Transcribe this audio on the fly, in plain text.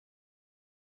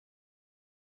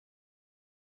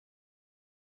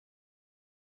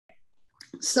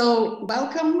So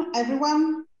welcome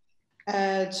everyone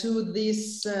to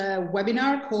this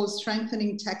webinar called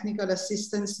Strengthening Technical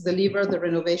Assistance to Deliver the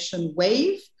Renovation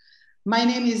Wave. My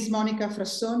name is Monica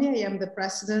Frassoni. I am the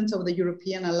president of the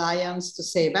European Alliance to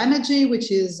Save Energy,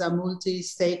 which is a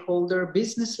multi-stakeholder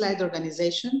business-led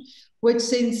organization, which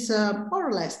since more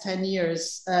or less 10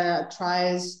 years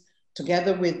tries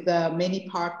together with many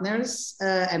partners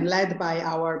and led by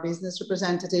our business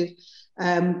representative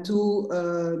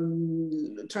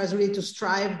tries really to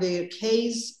strive the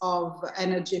case of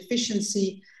energy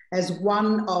efficiency as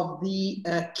one of the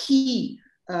key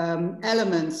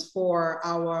elements for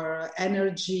our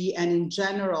energy and in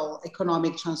general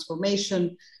economic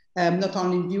transformation, not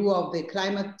only in view of the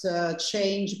climate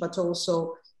change, but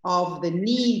also of the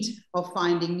need of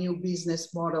finding new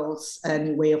business models, a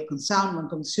new way of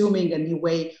consuming, a new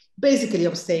way basically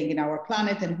of staying in our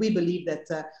planet. And we believe that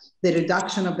the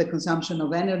reduction of the consumption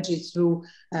of energy through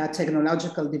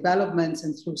technological developments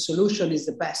and through solution is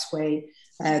the best way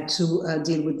to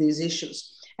deal with these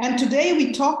issues. And today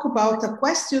we talk about a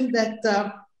question that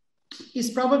is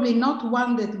probably not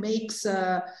one that makes,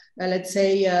 let's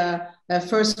say,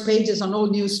 first pages on all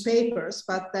newspapers,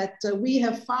 but that we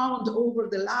have found over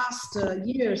the last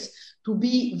years to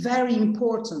be very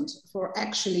important for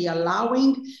actually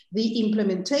allowing the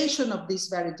implementation of this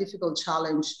very difficult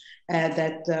challenge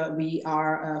that we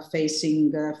are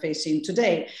facing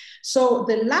today. So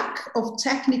the lack of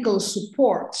technical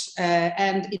support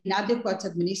and inadequate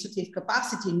administrative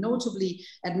capacity, notably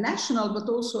at national, but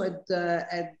also at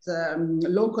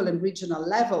local and regional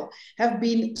level, have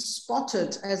been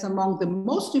spotted as among the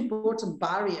most important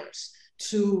barriers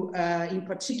to, in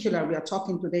particular, we are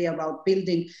talking today about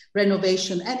building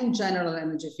renovation and in general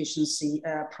energy efficiency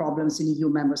problems in EU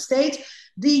member states.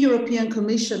 The European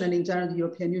Commission and in general the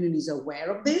European Union is aware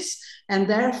of this, and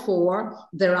therefore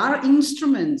there are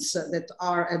instruments that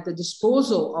are at the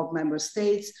disposal of member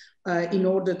states in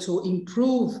order to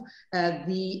improve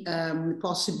the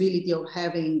possibility of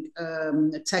having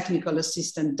technical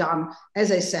assistance done,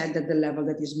 as I said, at the level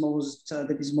that is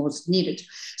most needed.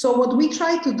 So what we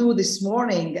try to do this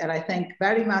morning, and I thank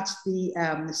very much the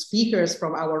speakers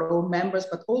from our own members,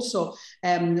 but also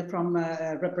from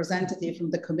a representative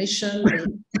from the Commission,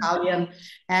 the Italian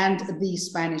and the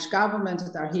Spanish government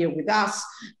that are here with us.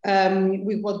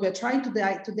 What we're trying to do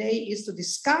today is to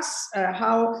discuss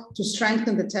how to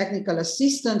strengthen the technical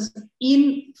assistance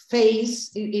in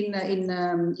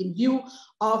view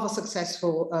of a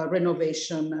successful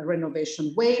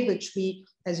renovation wave, which we,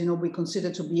 as you know, we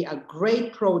consider to be a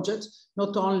great project,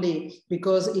 not only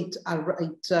because it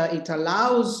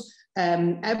allows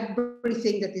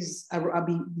everything that is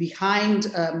behind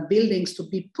buildings to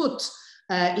be put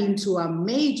into a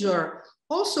major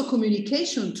also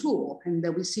communication tool, and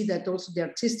we see that also the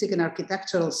artistic and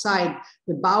architectural side,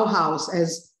 the Bauhaus,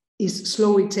 is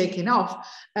slowly taking off.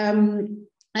 And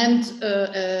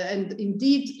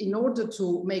indeed, in order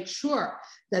to make sure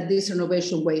that this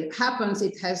renovation wave happens,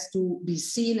 it has to be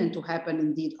seen and to happen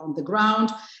indeed on the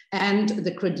ground. And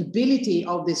the credibility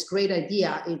of this great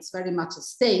idea, it's very much at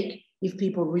stake if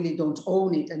people really don't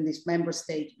own it and these member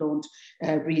states don't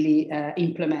really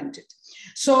implement it.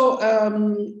 So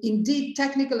indeed,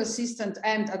 technical assistance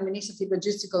and administrative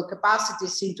logistical capacity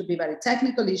seem to be very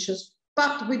technical issues,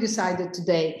 but we decided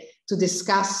today to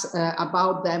discuss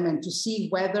about them and to see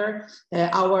whether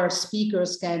our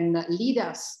speakers can lead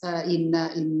us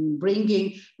in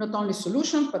bringing not only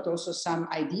solutions, but also some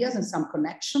ideas and some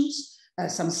connections,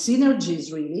 some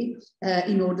synergies really,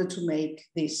 in order to make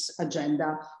this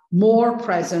agenda more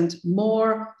present,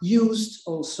 more used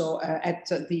also at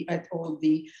all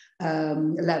the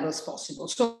levels possible.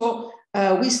 So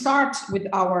we start with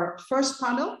our first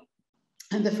panel,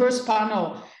 and the first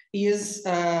panel is,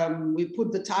 we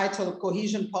put the title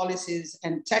Cohesion Policies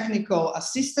and Technical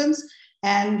Assistance.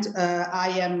 And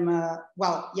I am,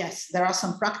 well, yes, there are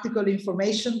some practical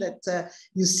information that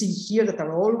you see here that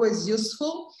are always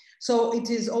useful. So it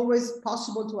is always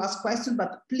possible to ask questions,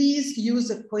 but please use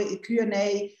the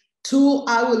Q&A tool.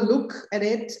 I will look at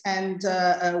it, and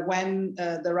when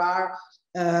there are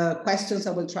questions,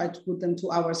 I will try to put them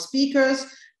to our speakers.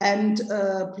 And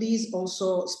please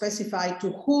also specify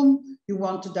to whom you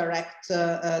want to direct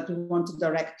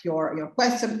your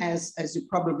question. As you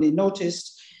probably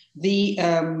noticed, the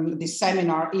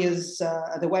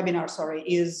webinar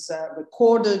is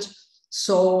recorded.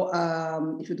 So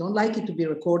if you don't like it to be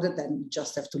recorded, then you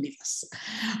just have to leave us.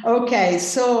 Okay,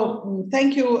 so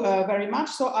thank you very much.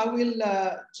 So I will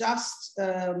just,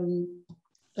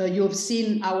 you've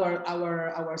seen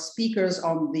our speakers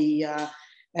on the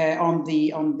on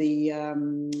the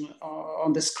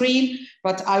screen.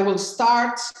 But I will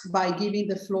start by giving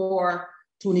the floor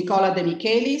to Nicola de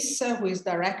Michelis, who is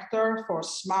Director for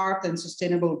Smart and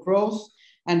Sustainable Growth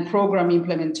and Program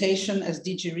Implementation as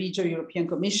DG Regio, European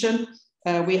Commission.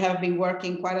 We have been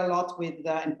working quite a lot with,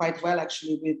 and quite well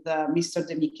actually, with Mr.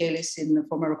 de Michelis in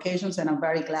former occasions, and I'm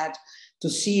very glad to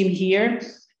see him here.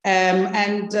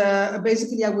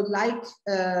 Basically, I would like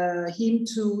him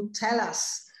to tell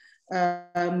us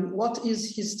what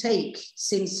is his take,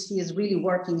 since he is really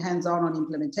working hands-on on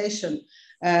implementation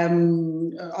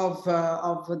of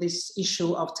this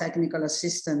issue of technical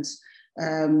assistance,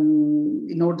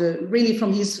 in order really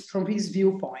from his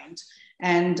viewpoint,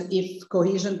 and if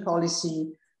cohesion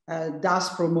policy does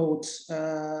promote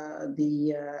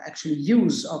the actual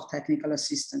use of technical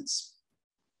assistance.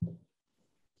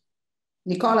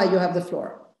 Nicola, you have the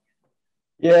floor.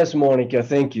 Yes, Monica,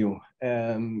 thank you,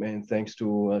 and thanks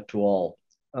to all.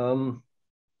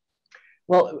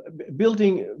 Well,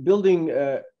 building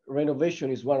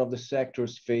renovation is one of the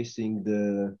sectors facing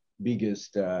the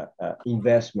biggest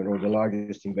investment, or the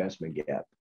largest investment gap.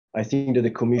 I think that the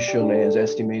Commission has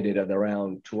estimated at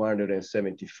around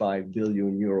 275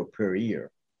 billion euro per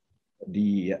year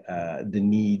the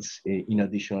needs in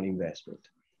additional investment,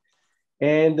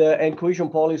 and cohesion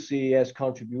policy has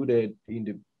contributed in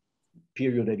the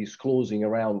period that is closing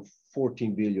around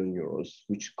 14 billion euros,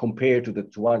 which compared to the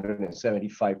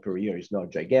 275 per year is not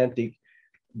gigantic,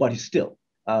 but it's still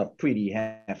a pretty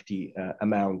hefty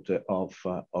amount of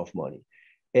money.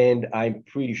 And I'm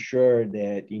pretty sure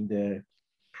that in the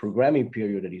programming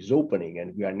period that is opening,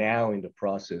 and we are now in the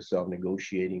process of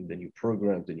negotiating the new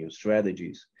programs, the new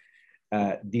strategies,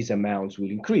 these amounts will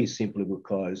increase simply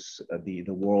because the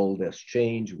world has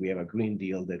changed. We have a Green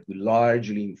Deal that will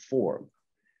largely inform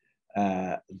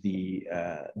the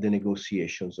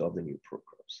negotiations of the new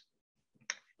programs.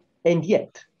 And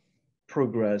yet,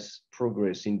 progress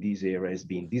in this area has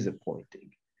been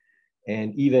disappointing.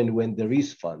 And even when there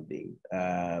is funding,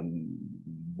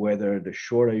 whether the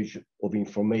shortage of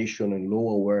information and low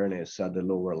awareness at the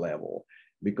lower level,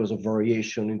 because of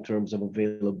variation in terms of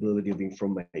availability of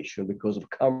information, because of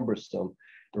cumbersome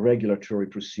regulatory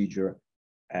procedure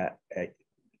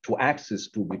to access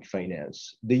public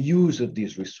finance, the use of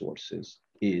these resources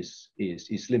is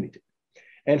limited.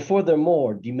 And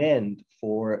furthermore, demand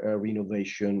for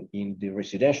renovation in the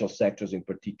residential sectors in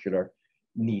particular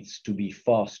needs to be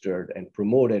fostered and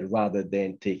promoted rather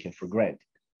than taken for granted,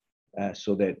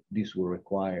 so that this will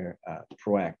require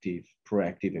proactive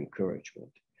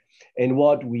encouragement. And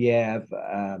what we have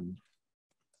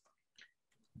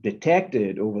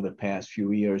detected over the past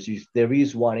few years is there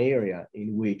is one area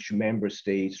in which member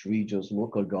states, regions,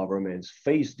 local governments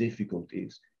face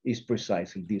difficulties is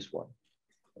precisely this one.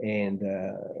 And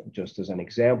just as an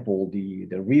example, the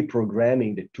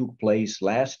reprogramming that took place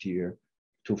last year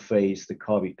to face the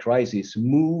COVID crisis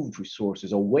moved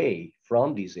resources away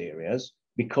from these areas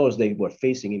because they were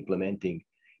facing implementing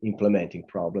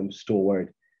problems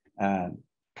toward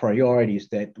priorities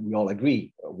that we all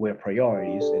agree were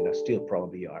priorities and still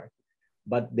probably are,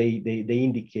 but they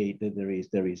indicate that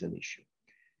there is an issue.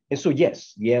 And so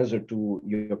yes, the answer to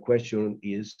your question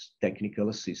is technical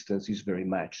assistance is very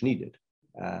much needed.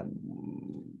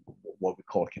 What we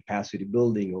call capacity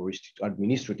building or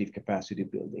administrative capacity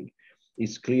building.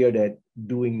 It's clear that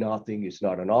doing nothing is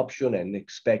not an option, and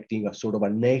expecting a sort of a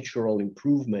natural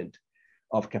improvement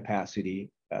of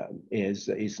capacity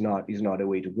is not a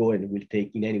way to go, and it will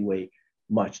take in any way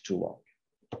much too long.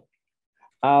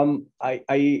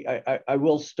 I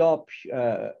will stop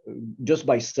just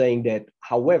by saying that,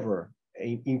 however,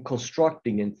 in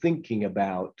constructing and thinking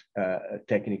about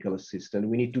technical assistance,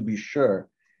 we need to be sure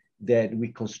that we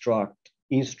construct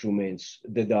instruments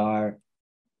that are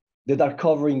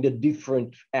covering the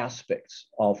different aspects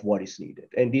of what is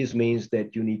needed. And this means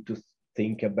that you need to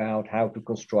think about how to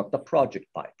construct a project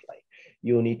pipeline.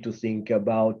 You need to think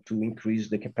about to increase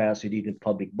the capacity in the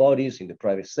public bodies, in the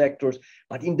private sectors,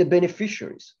 but in the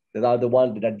beneficiaries that are the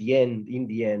ones that in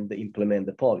the end, implement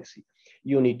the policy.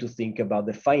 You need to think about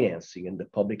the financing and the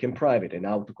public and private and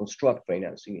how to construct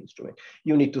financing instruments.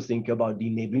 You need to think about the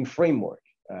enabling framework,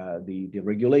 the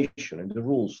regulation and the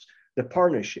rules, the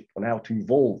partnership on how to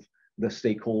involve the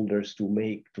stakeholders to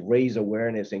raise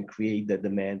awareness and create the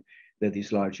demand that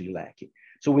is largely lacking.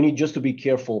 So we need just to be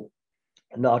careful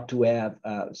not to have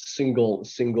a single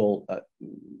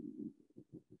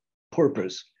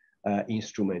purpose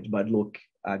instrument, but look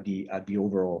at the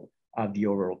overall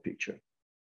picture.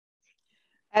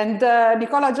 And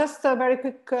Nicola, just a very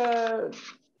quick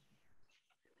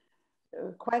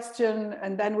question,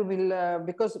 and then we will,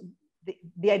 because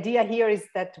the idea here is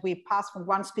that we pass from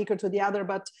one speaker to the other,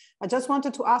 but I just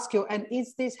wanted to ask you, and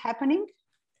is this happening?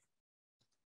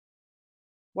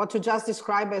 What you just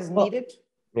described as needed?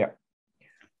 Yeah.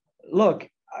 Look,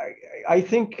 I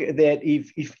think that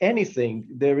if anything,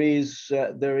 there is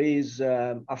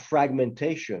a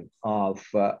fragmentation of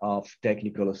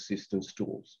technical assistance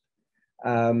tools.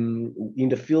 In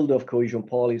the field of cohesion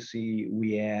policy,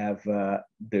 we have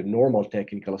the normal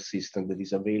technical assistance that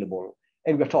is available,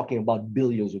 and we're talking about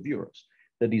billions of euros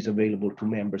that is available to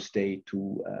member state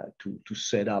to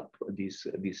set up these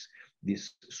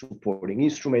supporting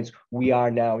instruments. We are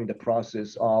now in the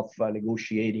process of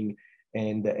negotiating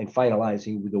and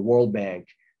finalizing with the World Bank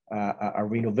a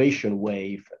Renovation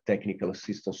Wave technical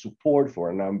assistance support for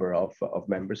a number of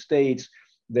member states.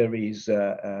 There is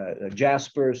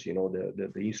Jaspers, you know,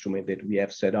 the instrument that we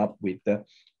have set up with the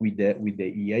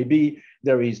EIB.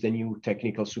 There is the new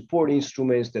technical support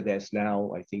instruments that has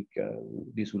now, I think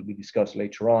this will be discussed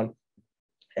later on,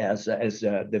 as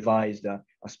devised a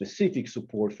specific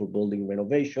support for building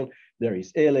renovation. There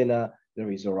is Elena,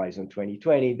 there is Horizon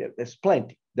 2020, there's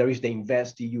plenty. There is the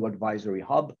Invest EU Advisory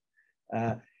Hub.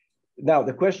 Now,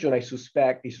 the question I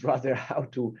suspect is rather how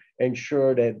to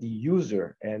ensure that the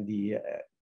user and the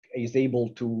is able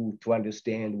to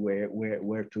understand where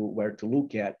to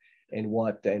look at and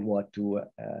what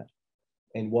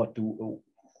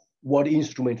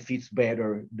instrument fits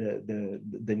better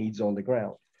the needs on the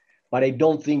ground. But I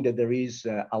don't think that there is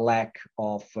a lack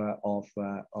of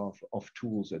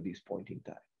tools at this point in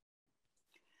time.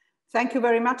 Thank you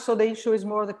very much. So the issue is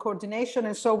more the coordination.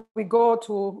 And so we go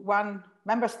to one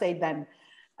member state then.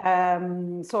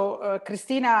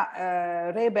 Cristina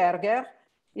Rehberger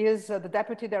is the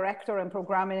Deputy Director in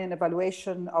Programming and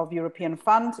Evaluation of European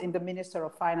Funds in the Minister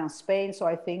of Finance, Spain. So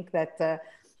I think that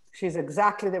she's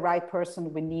exactly the right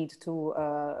person we need to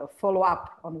follow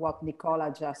up on what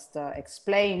Nicola just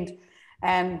explained.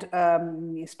 And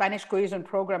Spanish cohesion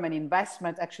program and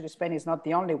investment, actually Spain is not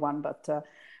the only one, but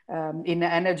in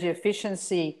energy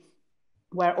efficiency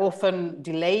were often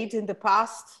delayed in the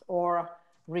past or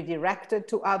redirected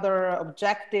to other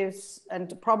objectives,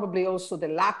 and probably also the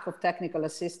lack of technical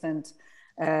assistance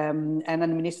and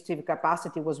administrative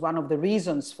capacity was one of the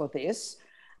reasons for this.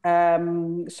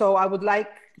 So I would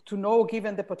like to know,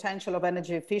 given the potential of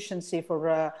energy efficiency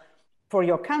for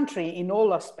your country in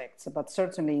all aspects, but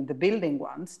certainly in the building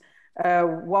ones,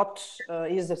 what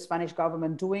is the Spanish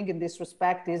government doing in this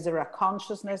respect? Is there a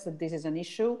consciousness that this is an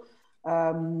issue?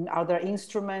 Are there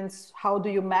instruments? How do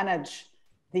you manage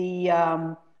the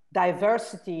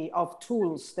diversity of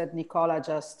tools that Nicola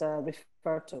just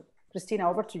referred to? Cristina,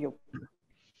 over to you.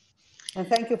 And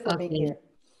thank you for being here.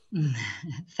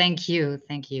 Thank you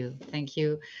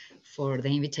for the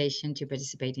invitation to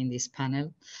participate in this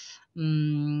panel.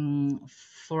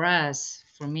 For us,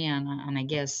 for me, and I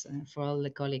guess for all the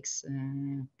colleagues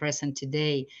present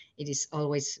today, it is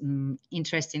always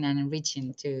interesting and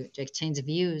enriching to exchange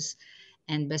views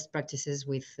and best practices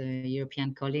with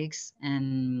European colleagues,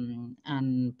 and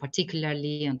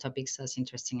particularly on topics as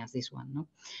interesting as this one. No?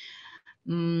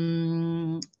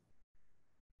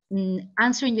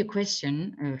 Answering your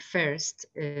question first,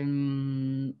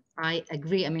 I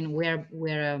agree. I mean, we're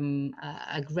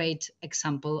a great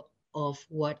example of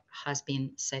what has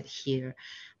been said here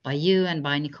by you and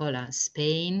by Nicola.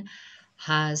 Spain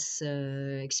has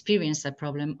experienced a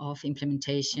problem of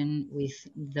implementation with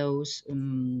those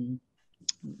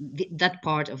that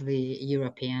part of the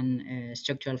European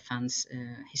structural funds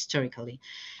historically.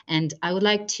 And I would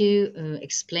like to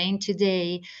explain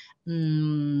today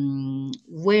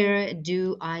where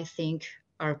do I think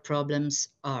our problems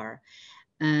are.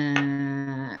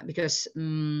 Because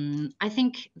I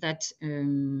think that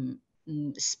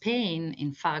Spain,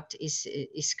 in fact,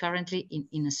 is currently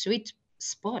in a sweet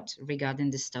spot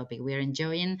regarding this topic. We are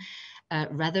enjoying a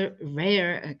rather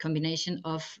rare combination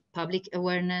of public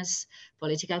awareness,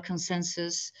 political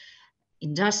consensus,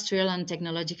 industrial and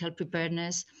technological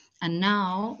preparedness, and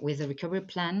now with the recovery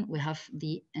plan, we have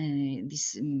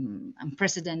this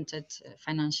unprecedented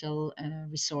financial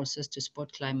resources to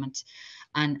support climate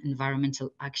and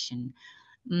environmental action.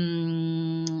 I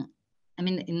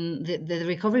mean, the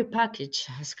recovery package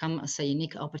has come as a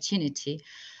unique opportunity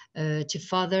to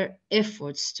further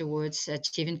efforts towards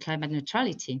achieving climate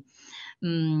neutrality.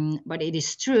 But it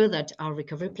is true that our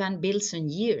recovery plan builds on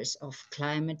years of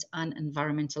climate and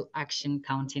environmental action,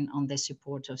 counting on the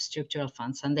support of structural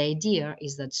funds. And the idea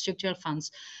is that structural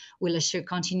funds will assure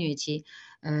continuity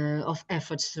of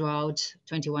efforts throughout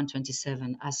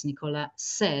 21-27. As Nicola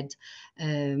said,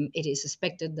 it is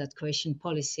expected that cohesion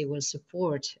policy will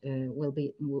support,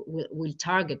 will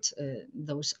target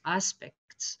those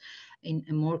aspects in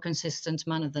a more consistent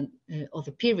manner than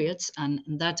other periods, and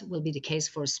that will be the case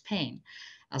for Spain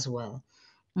as well.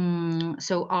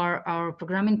 So our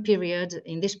programming period,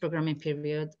 in this programming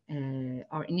period,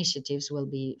 our initiatives will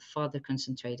be further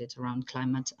concentrated around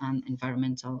climate and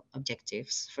environmental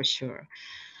objectives, for sure.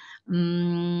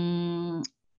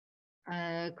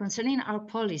 Concerning our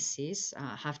policies,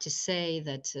 I have to say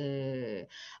that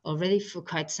already for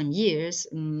quite some years,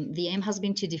 the aim has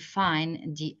been to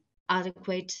define the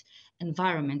adequate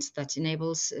environment that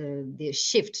enables the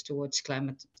shift towards a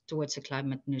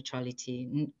climate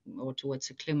neutrality, or towards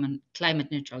a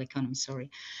climate neutral economy. Sorry.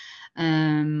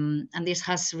 And this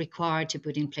has required to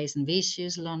put in place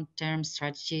ambitious long-term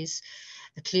strategies,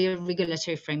 a clear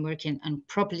regulatory framework, and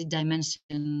properly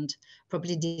dimensioned,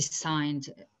 properly designed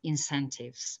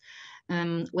incentives.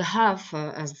 We have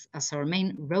as our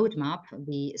main roadmap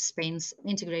the Spain's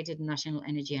Integrated National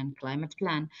Energy and Climate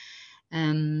Plan,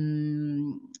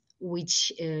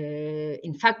 which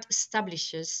in fact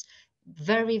establishes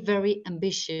very, very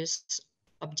ambitious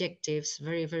objectives,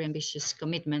 very, very ambitious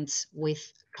commitments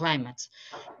with climate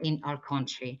in our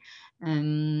country. I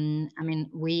mean,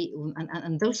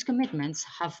 and those commitments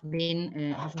have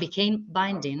became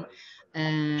binding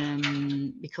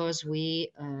because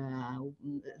they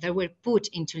were put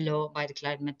into law by the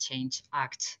Climate Change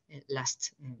Act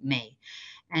last May.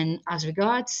 And as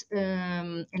regards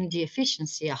energy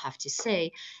efficiency, I have to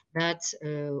say that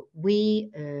we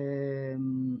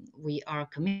are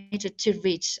committed to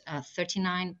reach a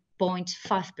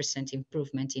 39.5%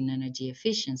 improvement in energy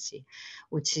efficiency,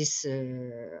 which is,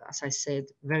 as I said,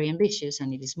 very ambitious,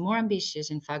 and it is more ambitious,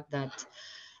 in fact,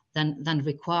 than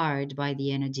required by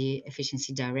the Energy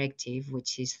Efficiency Directive,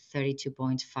 which is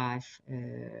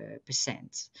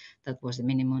 32.5%. That was the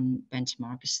minimum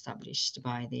benchmark established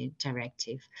by the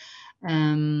directive.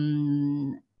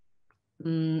 And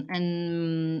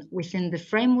within the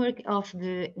framework of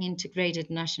the Integrated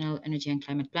National Energy and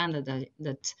Climate Plan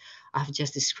that I've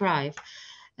just described,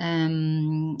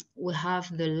 we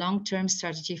have the long-term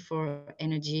strategy for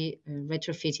energy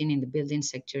retrofitting in the building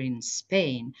sector in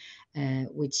Spain,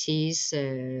 which is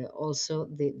also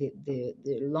the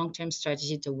long-term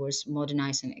strategy towards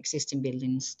modernizing existing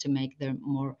buildings to make them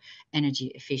more energy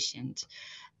efficient.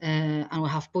 And we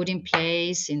have put in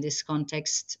place in this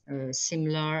context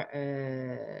similar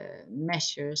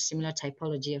measures, similar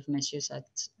typology of measures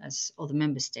as other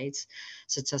member states,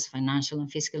 such as financial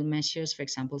and fiscal measures, for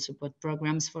example, support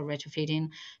programs for retrofitting,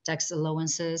 tax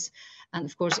allowances, and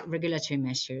of course, regulatory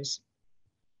measures.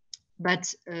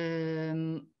 But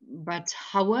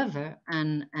however,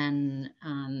 and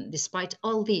despite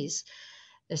all these,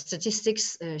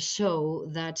 statistics show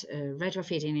that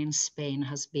retrofitting in Spain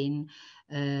has been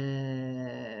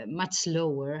much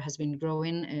lower, has been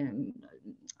growing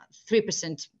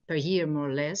 3% per year, more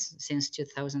or less, since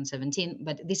 2017.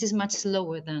 But this is much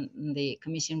lower than the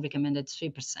Commission recommended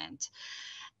 3%.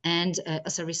 And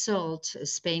as a result,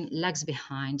 Spain lags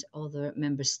behind other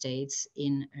member states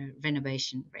in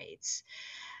renovation rates.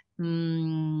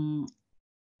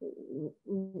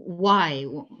 Why?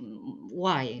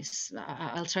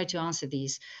 I'll try to answer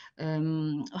these.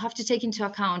 I have to take into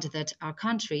account that our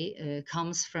country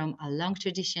comes from a long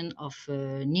tradition of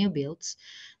new builds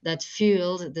that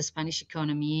fueled the Spanish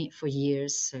economy for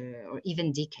years or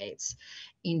even decades.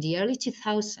 In the early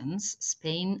 2000s,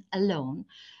 Spain alone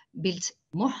built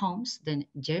more homes than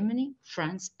Germany,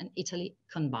 France, and Italy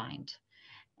combined.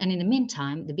 And in the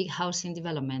meantime, the big housing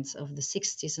developments of the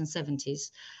 60s and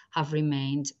 70s have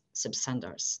remained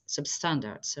substandard,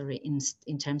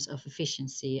 in terms of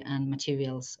efficiency and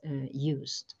materials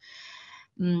used.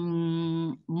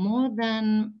 More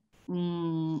than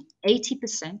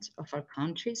 80% of our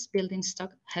country's building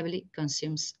stock heavily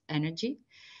consumes energy.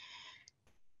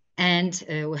 And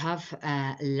we have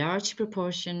a large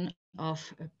proportion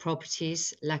of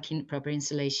properties lacking proper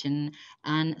insulation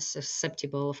and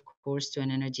susceptible, of course, to an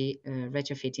energy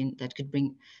retrofitting that could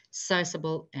bring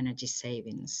sizable energy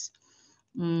savings.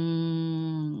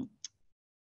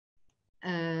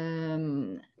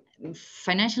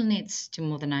 Financial needs to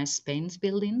modernize Spain's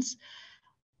buildings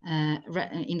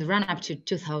in the run-up to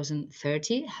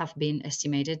 2030 have been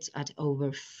estimated at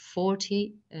over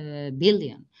 40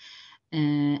 billion.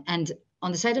 And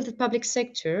on the side of the public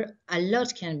sector, a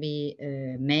lot can be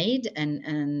made,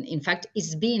 and in fact,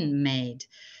 it's being made.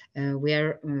 We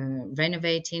are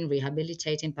renovating,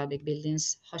 rehabilitating public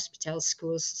buildings, hospitals,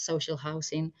 schools, social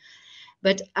housing.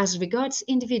 But as regards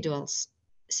individuals,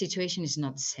 the situation is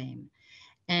not the same.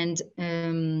 And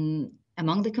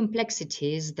among the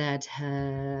complexities that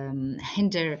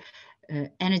hinder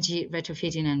energy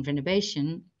retrofitting and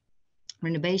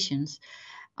renovations,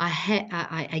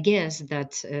 I guess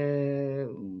that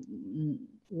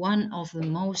one of the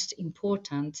most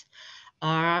important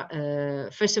are,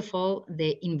 first of all,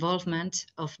 the involvement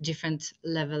of different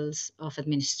levels of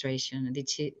administration.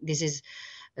 This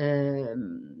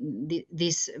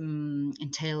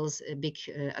entails a big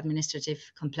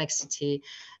administrative complexity.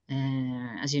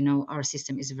 As you know, our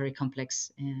system is very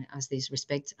complex as this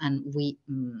respect, and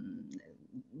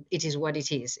it is what it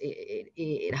is.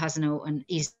 It has no an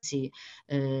easy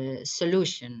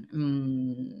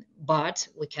solution, but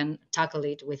we can tackle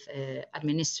it with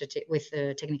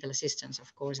technical assistance,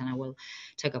 of course, and I will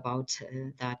talk about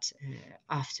that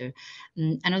after.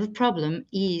 Another problem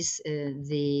is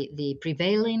the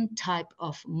prevailing type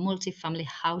of multifamily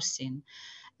housing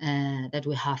that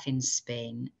we have in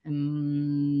Spain.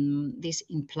 This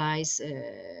implies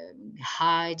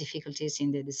high difficulties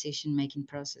in the decision-making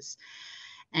process.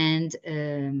 And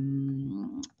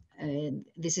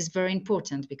this is very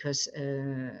important because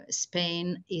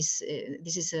Spain is,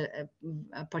 this is a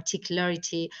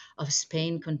particularity of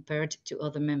Spain compared to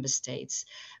other member states.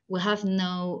 We have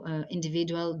no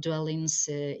individual dwellings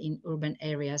in urban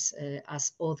areas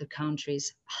as other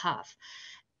countries have.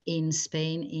 In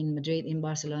Spain, in Madrid, in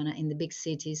Barcelona, in the big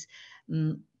cities,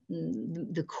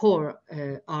 the core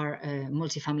are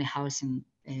multifamily housing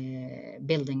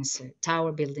buildings,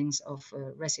 tower buildings of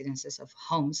residences, of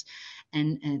homes,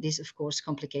 and this of course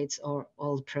complicates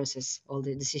all the process, all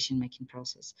the decision-making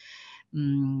process,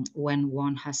 when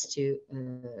one has to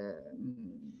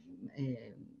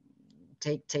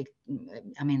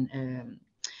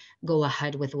go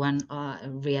ahead with one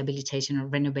rehabilitation or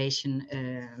renovation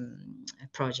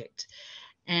project.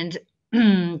 And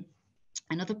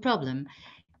another problem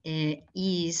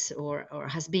is or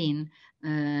has been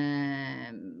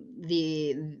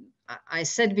I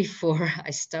said before,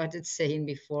 I started saying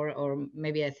before, or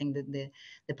maybe I think that the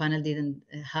panel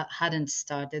hadn't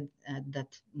started at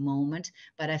that moment,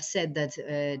 but I've said that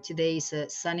today is a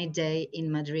sunny day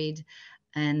in Madrid,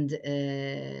 and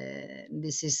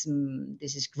this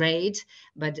is great,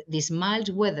 but this mild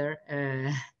weather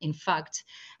in fact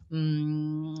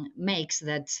makes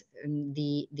that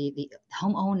the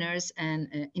homeowners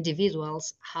and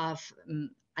individuals have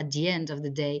at the end of the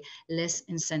day less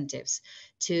incentives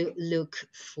to look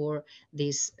for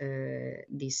this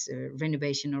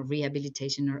renovation or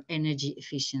rehabilitation or energy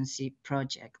efficiency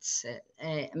projects.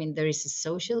 I mean, there is a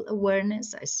social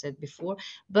awareness, I said before,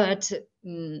 but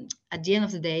at the end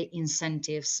of the day,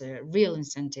 incentives, real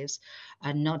incentives,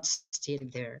 are not still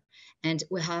there. And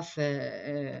we have,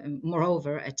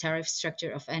 moreover, a tariff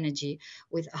structure of energy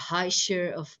with a high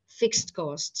share of fixed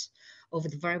costs over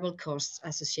the variable costs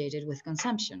associated with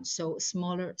consumption. So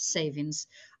smaller savings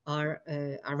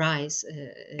arise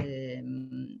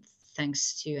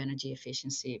thanks to energy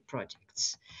efficiency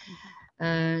projects.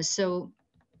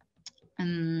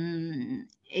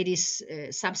 It is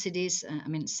subsidies.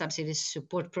 Subsidies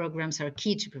support programs are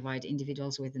key to provide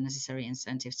individuals with the necessary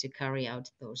incentives to carry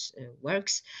out those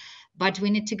works. But we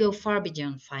need to go far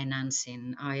beyond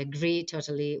financing. I agree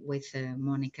totally with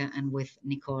Monica and with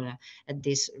Nicola at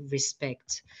this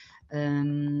respect.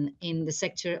 In the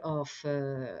sector of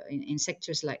in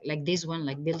sectors like this one,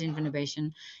 like building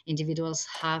renovation, individuals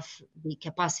have the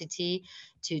capacity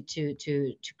to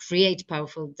create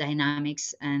powerful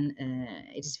dynamics, and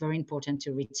it is very important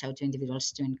to reach out to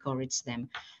individuals to encourage them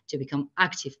to become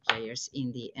active players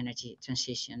in the energy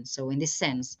transition. So in this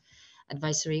sense,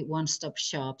 advisory one-stop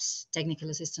shops, technical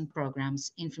assistance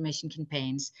programs, information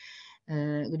campaigns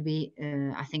would be,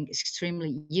 I think,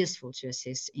 extremely useful to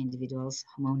assist individuals,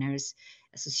 homeowners,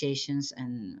 associations,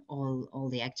 and all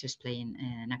the actors playing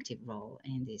an active role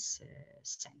in this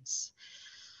sense.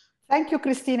 Thank you,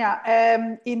 Cristina.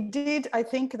 Indeed, I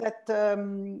think that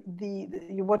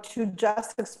what you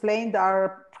just explained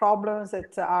are problems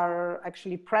that are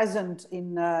actually present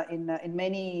in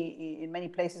many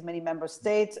places, many member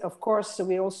states. Of course,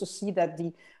 we also see that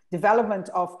the development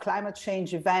of climate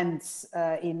change events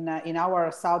in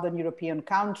our Southern European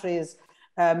countries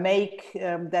make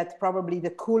that probably the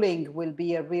cooling will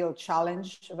be a real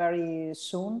challenge very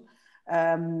soon.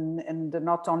 And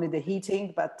not only the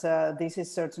heating, but this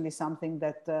is certainly something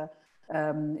that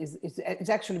is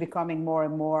actually becoming more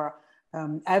and more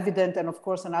evident. And of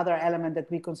course, another element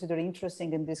that we consider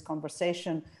interesting in this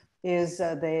conversation is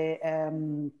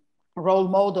the role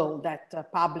model that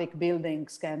public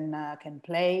buildings can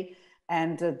play,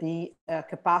 and the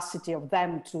capacity of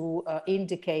them to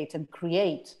indicate and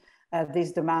create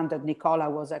this demand that Nicola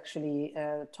was actually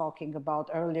talking about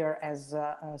earlier as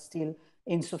still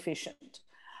insufficient.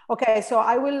 Okay, so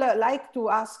I will like to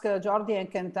ask Jordi and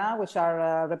Quentin, which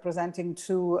are representing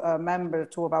two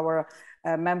of our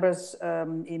members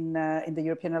in the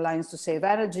European Alliance to Save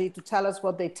Energy, to tell us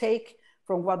what they take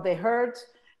from what they heard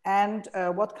and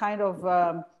what kind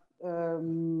of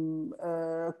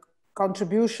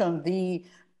contribution the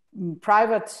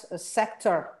private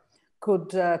sector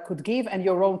could give, and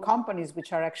your own companies,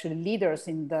 which are actually leaders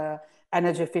in the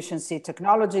energy efficiency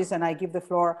technologies. And I give the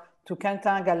floor to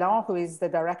Quentin Galland, who is the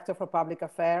Director for Public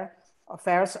Affairs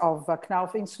of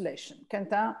Knauf Insulation.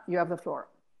 Quentin, you have the floor.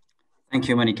 Thank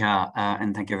you, Monica,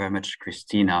 and thank you very much,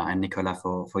 Cristina and Nicola,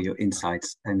 for your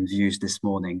insights and views this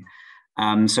morning.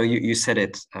 So you said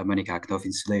it, Monica, Knauf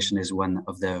Insulation is one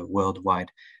of the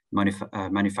worldwide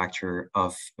manufacturer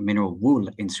of mineral wool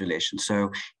insulation.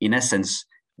 So in essence,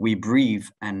 we breathe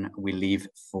and we live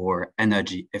for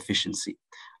energy efficiency.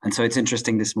 And so it's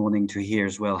interesting this morning to hear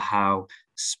as well how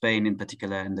Spain in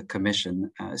particular and the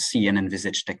Commission see and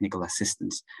envisage technical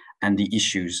assistance and the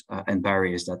issues and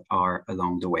barriers that are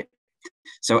along the way.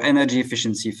 So energy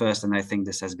efficiency first, and I think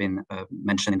this has been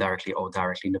mentioned indirectly or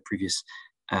directly in the previous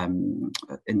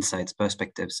insights,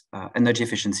 perspectives. Energy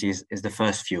efficiency is the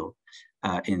first fuel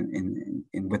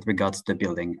with regards to the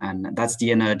building, and that's the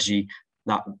energy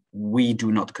that we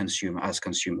do not consume as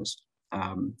consumers.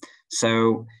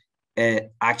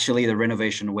 Actually, the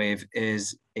renovation wave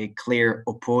is a clear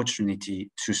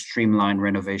opportunity to streamline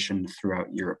renovation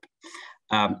throughout Europe.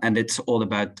 And it's all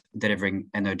about delivering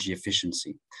energy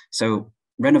efficiency. So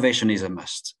renovation is a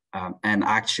must. And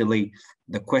actually,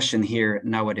 the question here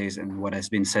nowadays, and what has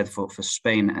been said for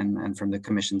Spain and from the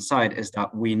Commission side, is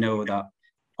that we know that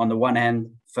on the one hand,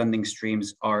 funding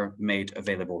streams are made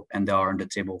available and they are on the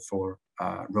table for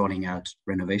rolling out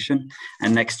renovation.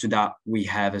 And next to that, we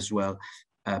have as well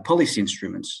policy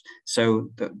instruments. So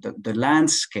the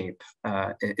landscape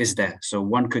is there. So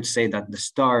one could say that the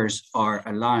stars are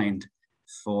aligned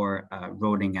for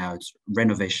rolling out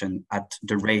renovation at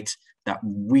the rate that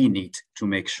we need to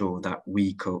make sure that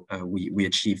we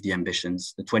achieve the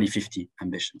ambitions, the 2050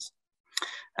 ambitions.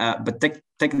 But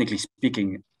technically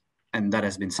speaking, and that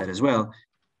has been said as well,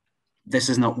 this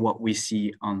is not what we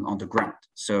see on the ground.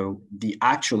 So the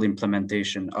actual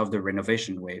implementation of the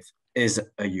renovation wave is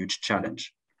a huge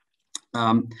challenge.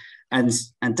 And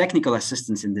technical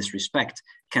assistance in this respect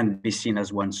can be seen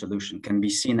as one solution, can be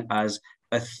seen as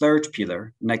a third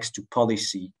pillar next to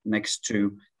policy, next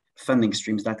to funding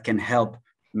streams that can help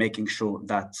making sure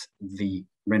that the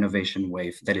renovation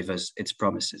wave delivers its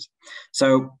promises.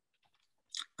 So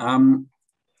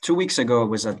 2 weeks ago, I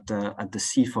was at the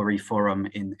C4E forum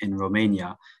in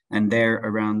Romania, and there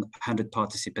around 100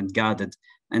 participants gathered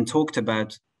and talked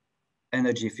about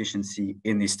energy efficiency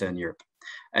in Eastern Europe.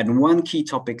 And one key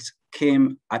topic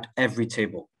came at every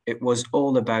table. It was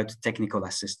all about technical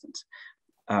assistance.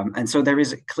 And so there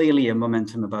is clearly a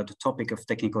momentum about the topic of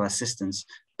technical assistance,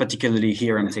 particularly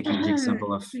here I'm taking the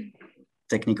example of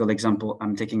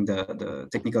I'm taking the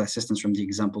technical assistance from the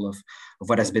example of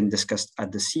what has been discussed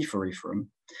at the C4E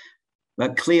forum.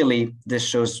 But clearly this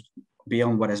shows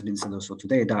beyond what has been said also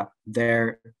today that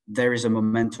there is a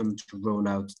momentum to roll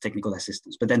out technical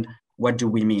assistance. But then what do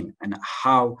we mean and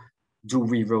how do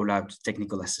we roll out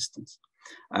technical assistance?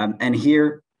 And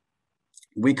here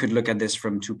we could look at this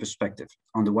from two perspectives.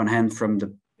 On the one hand, from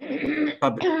the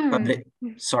public,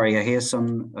 sorry, I hear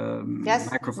some yes,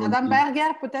 microphone. Madame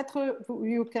Berger, peut-être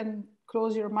you can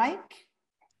close your mic.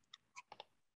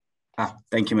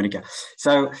 Thank you, Monica.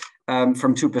 So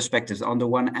from two perspectives. On the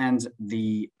one hand,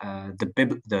 the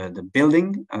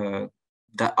building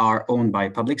that are owned by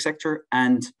public sector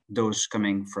and those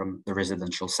coming from the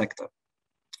residential sector,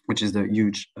 which is the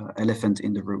huge elephant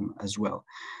in the room as well.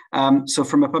 So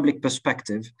from a public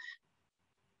perspective,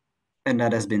 and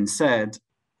that has been said,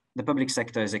 the public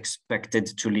sector is expected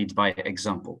to lead by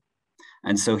example.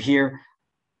 And so here,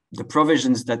 the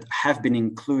provisions that have been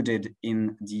included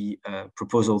in the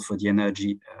proposal for the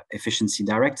Energy Efficiency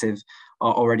Directive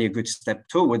are already a good step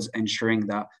towards ensuring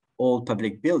that all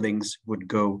public buildings would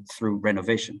go through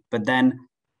renovation. But then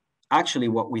actually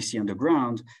what we see on the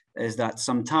ground is that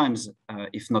sometimes,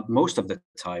 if not most of the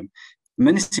time,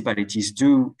 municipalities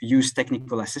do use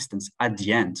technical assistance at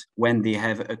the end when they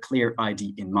have a clear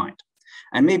idea in mind.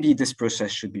 And maybe this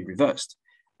process should be reversed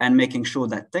and making sure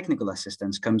that technical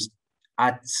assistance comes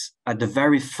at the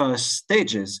very first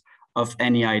stages of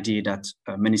any idea that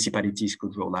municipalities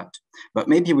could roll out. But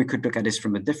maybe we could look at this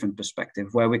from a different perspective,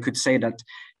 where we could say that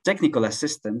technical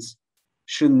assistance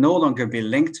should no longer be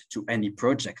linked to any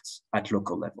projects at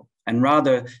local level, and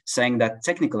rather saying that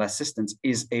technical assistance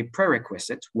is a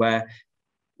prerequisite where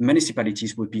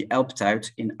municipalities would be helped out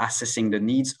in assessing the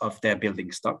needs of their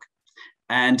building stock,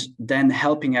 and then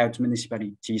helping out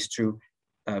municipalities to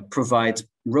provide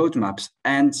roadmaps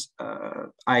and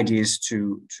ideas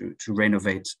to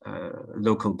renovate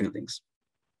local buildings.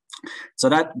 So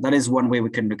that is one way we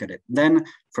can look at it. Then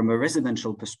from a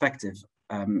residential perspective,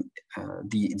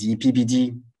 the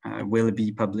EPBD will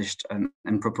be published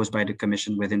and proposed by the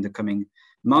Commission within the coming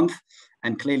month.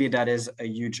 And clearly that is a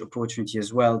huge opportunity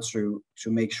as well to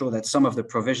make sure that some of the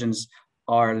provisions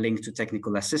are linked to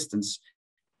technical assistance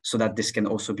so that this can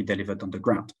also be delivered on the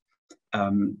ground.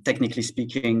 Technically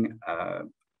speaking,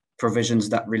 provisions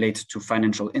that relate to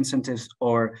financial incentives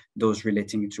or those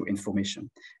relating to information.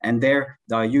 And there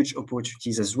are huge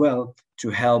opportunities as well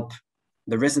to help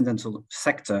the residential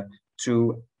sector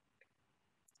to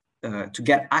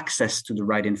get access to the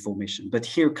right information. But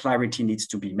here clarity needs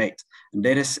to be made. And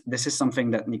this is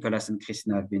something that Nicola and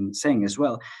Cristina have been saying as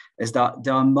well, is that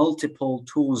there are multiple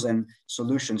tools and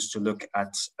solutions to look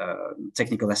at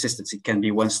technical assistance. It can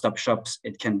be one-stop shops,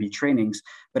 it can be trainings,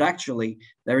 but actually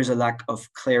there is a lack of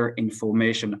clear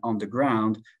information on the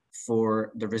ground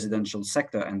for the residential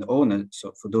sector and the owner,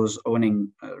 so for those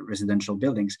owning residential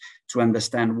buildings, to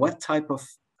understand what type of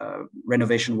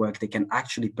renovation work they can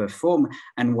actually perform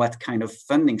and what kind of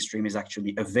funding stream is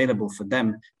actually available for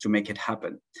them to make it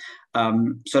happen.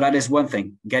 So that is one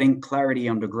thing, getting clarity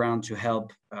on the ground to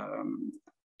help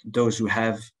those who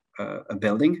have a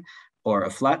building or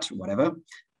a flat, whatever.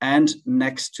 And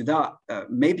next to that,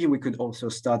 maybe we could also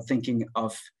start thinking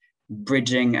of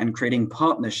bridging and creating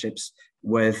partnerships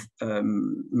with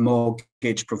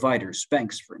mortgage providers,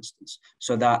 banks, for instance,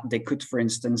 so that they could, for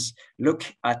instance, look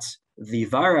at the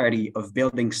variety of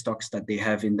building stocks that they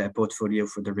have in their portfolio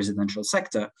for the residential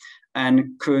sector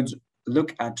and could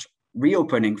look at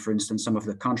reopening, for instance, some of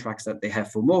the contracts that they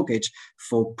have for mortgage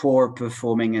for poor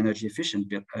performing energy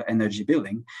efficient energy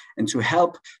building, and to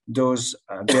help those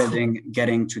building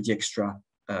getting to the extra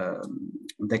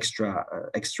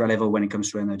level when it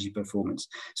comes to energy performance.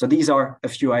 So these are a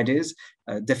few ideas.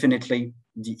 Definitely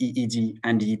the EED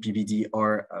and the EPBD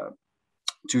are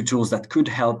two tools that could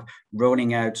help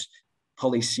rolling out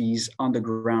policies on the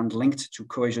ground linked to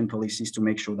cohesion policies to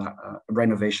make sure that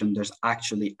renovation does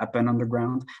actually happen on the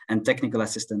ground, and technical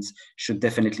assistance should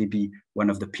definitely be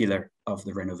one of the pillars of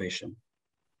the renovation.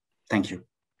 Thank you.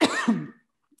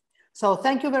 So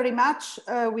thank you very much.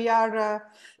 We are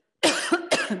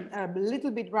a little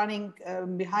bit running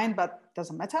behind, but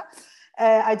doesn't matter.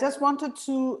 I just wanted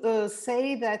to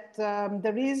say that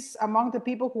there is, among the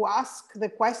people who ask the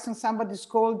question, somebody's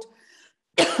called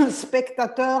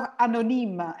spectateur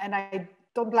anonyme, and I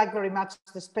don't like very much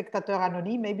the spectateur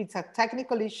anonyme. Maybe it's a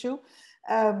technical issue,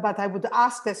 but I would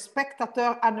ask the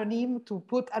spectateur anonyme to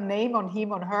put a name on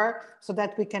him, on her, so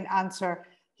that we can answer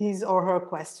his or her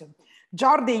question.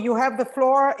 Jordi, you have the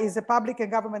floor. Is a public and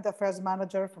government affairs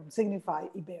manager from Signify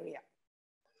Iberia.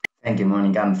 Thank you,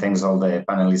 Monica, and thanks all the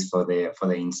panelists for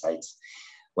the insights.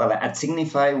 Well, at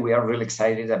Signify, we are really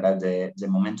excited about the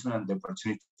momentum and the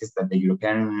opportunities that the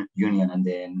European Union and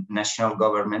the national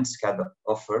governments can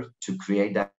offer to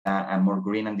create a more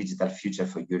green and digital future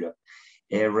for Europe.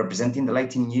 Representing the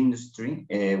lighting industry,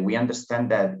 we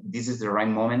understand that this is the right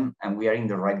moment and we are in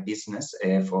the right business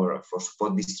for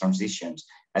support these transitions.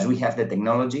 As we have the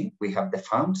technology, we have the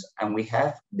funds, and we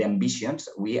have the ambitions.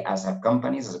 We as a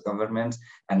companies, as a government,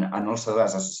 and also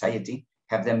as a society,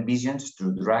 have the ambitions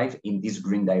to drive in this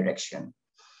green direction.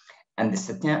 And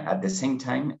at the same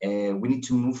time, we need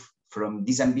to move from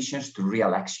these ambitions to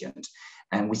real actions.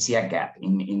 And we see a gap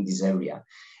in this area.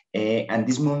 And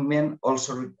this movement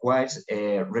also requires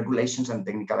regulations and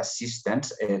technical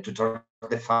assistance to turn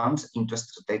the funds into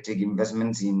strategic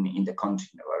investments in the country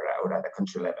or at the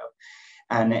country level.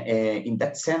 And in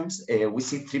that sense, we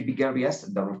see three big areas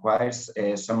that requires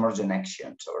some urgent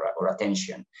actions or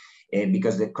attention,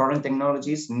 because the current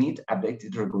technologies need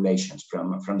updated regulations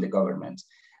from the government.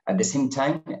 At the same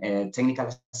time, technical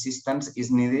assistance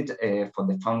is needed for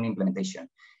the fund implementation.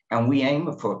 And we aim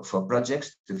for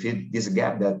projects to fill this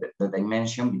gap that I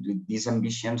mentioned between these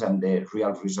ambitions and the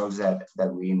real results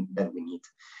that we need.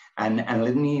 And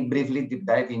let me briefly deep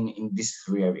dive in these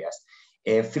three areas.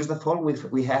 First of all,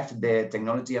 we have the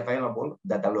technology available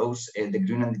that allows the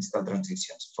green and digital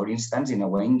transitions. For instance, in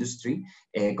our industry,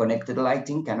 connected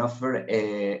lighting can offer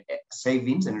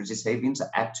energy savings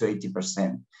up to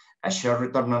 80%. A short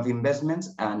return of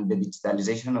investments, and the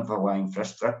digitalization of our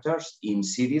infrastructures in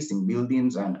cities, in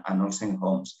buildings, and also in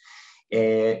homes.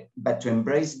 But to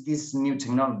embrace these new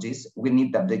technologies, we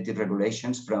need updated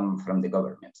regulations from the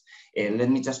government. Let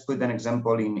me just put an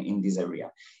example in this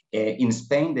area. In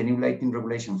Spain, the new lighting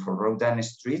regulation for roads and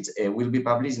streets will be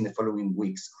published in the following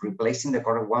weeks, replacing the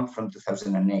current one from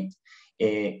 2008.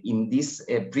 In this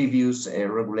previous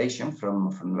regulation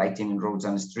from lighting in roads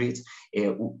and streets,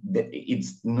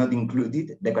 it's not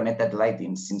included the connected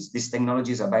lighting, since this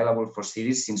technology is available for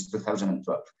cities since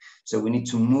 2012. So we need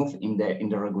to move in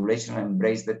the regulation and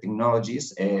embrace the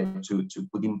technologies to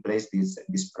put in place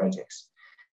these projects.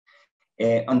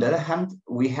 On the other hand,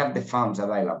 we have the funds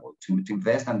available to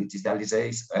invest and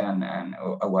digitalize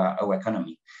our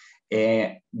economy.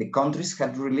 The countries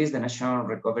have released the National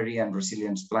Recovery and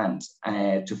Resilience Plans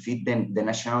to fit the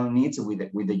national needs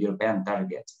with the European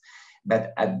targets.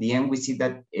 But at the end, we see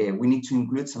that we need to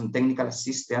include some technical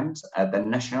assistance at the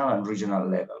national and regional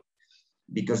level,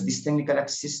 because this technical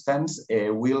assistance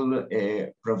will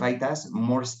provide us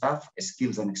more staff,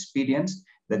 skills, and experience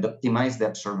that optimize the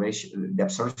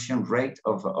absorption rate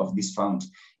of these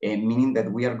funds, meaning that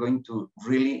we are going to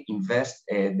really invest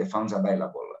the funds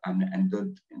available and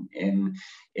don't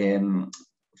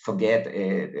forget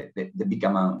the big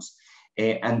amounts.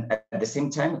 And at the same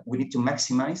time, we need to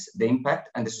maximize the impact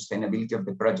and the sustainability of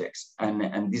the projects.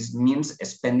 And this means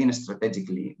spending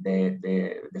strategically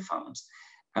the funds.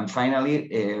 And finally,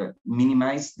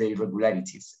 minimize the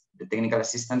irregularities. The technical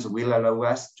assistance will allow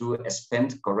us to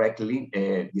spend correctly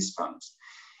these funds.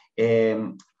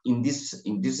 In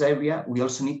this area, we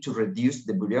also need to reduce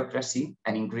the bureaucracy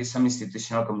and increase some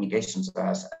institutional communications,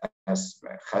 as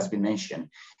has been mentioned,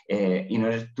 in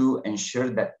order to ensure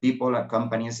that people,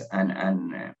 companies, and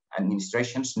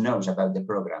administrations knows about the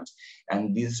programs.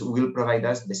 And this will provide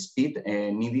us the speed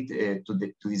needed to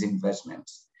these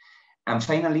investments. And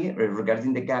finally,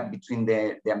 regarding the gap between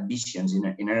the ambitions in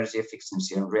energy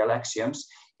efficiency and real actions,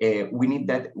 we need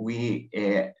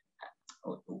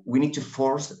to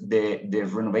force the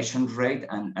renovation rate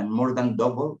and more than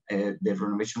double the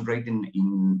renovation rate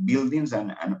in buildings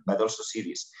but also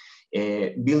cities.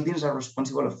 Buildings are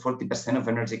responsible for 40% of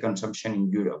energy consumption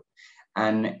in Europe.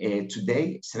 And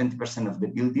today, 70% of the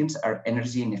buildings are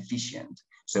energy inefficient.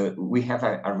 So we have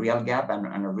a real gap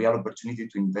and a real opportunity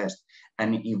to invest.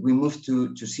 And if we move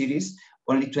to cities,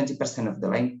 only 20% of the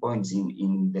line points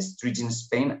in the streets in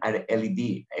Spain are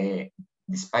LED,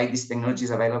 despite these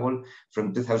technologies available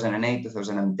from 2008,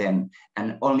 2010,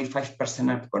 and only 5%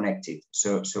 are connected.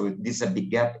 So this is a big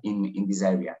gap in this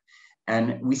area.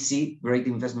 And we see great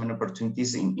investment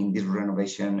opportunities in this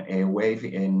renovation wave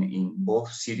in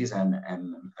both cities and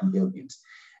buildings.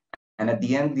 And at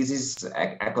the end, this is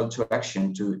a call to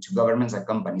action to governments and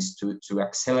companies to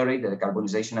accelerate the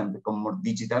decarbonization and become more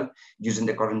digital using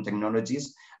the current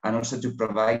technologies, and also to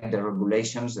provide the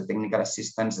regulations, the technical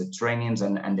assistance, the trainings,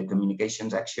 and the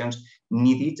communications actions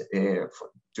needed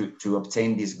to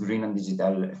obtain this green and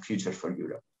digital future for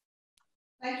Europe.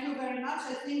 Thank you very much.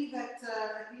 I think that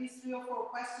at least 3 or 4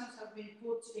 questions have been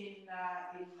put in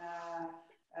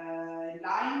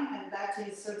line, and that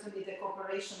is certainly the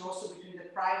cooperation also between the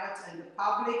private and the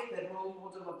public, the role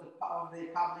model of the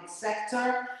public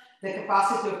sector, the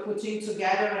capacity of putting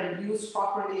together and use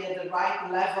properly at the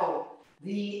right level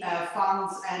the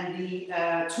funds and the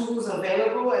tools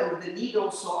available, and the need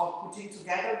also of putting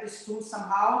together these tools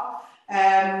somehow.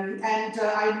 And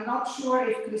I'm not sure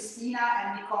if Cristina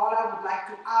and Nicola would like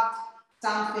to add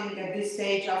something at this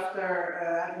stage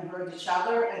after having heard each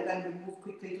other, and then we move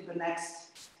quickly to the next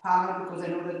panel, because I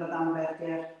know that Madame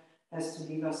Berger has to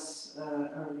leave us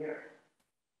earlier.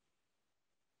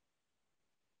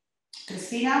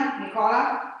 Cristina,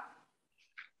 Nicola?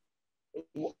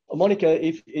 Monica,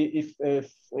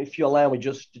 if you allow me,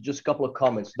 just a couple of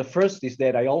comments. The first is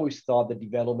that I always thought that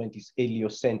development is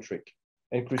heliocentric,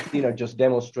 and Cristina just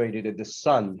demonstrated that the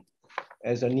sun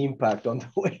has an impact on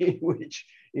the way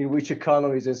in which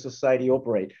economies and society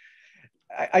operate.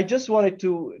 I just wanted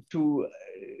to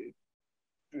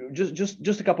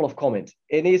just a couple of comments.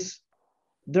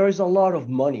 There is a lot of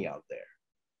money out there.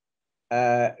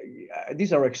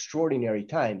 These are extraordinary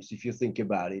times if you think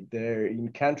about it. There in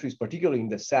countries, particularly in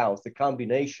the south, the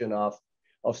combination of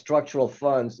structural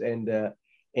funds and the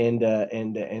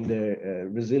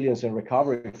resilience and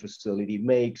recovery facility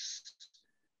makes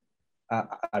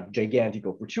a gigantic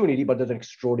opportunity, but an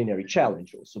extraordinary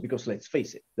challenge also, because let's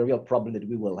face it, the real problem that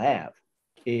we will have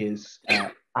is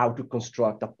how to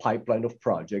construct a pipeline of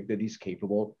project that is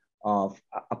capable of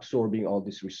absorbing all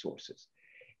these resources.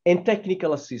 And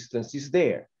technical assistance is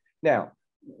there. Now,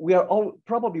 we are all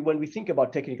probably, when we think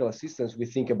about technical assistance, we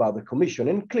think about the Commission,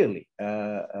 and clearly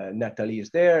Nathalie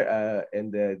is there,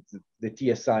 and the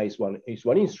TSI is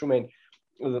one instrument.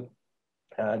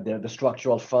 The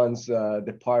structural funds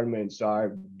departments are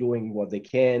doing what they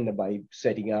can by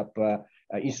setting up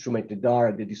instruments that are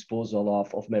at the disposal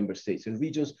of member states and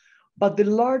regions. But the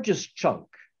largest chunk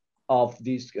of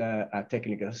this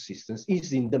technical assistance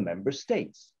is in the member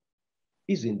states.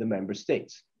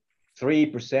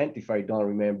 3%, if I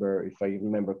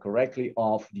remember correctly,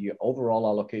 of the overall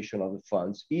allocation of the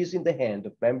funds is in the hand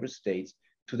of member states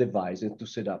to devise and to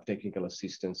set up technical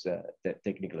assistance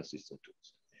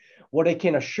tools. What I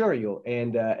can assure you,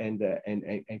 and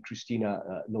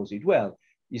Cristina knows it well,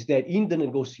 is that in the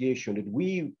negotiation that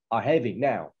we are having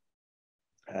now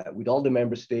with all the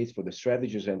member states for the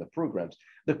strategies and the programs,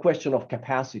 the question of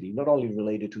capacity, not only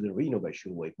related to the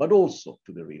Renovation Wave, but also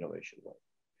to the Renovation Wave.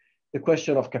 The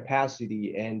question of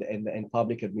capacity and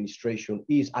public administration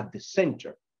is at the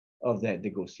center of that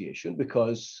negotiation,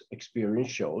 because experience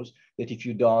shows that if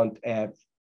you don't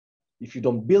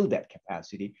build that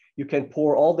capacity, you can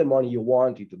pour all the money you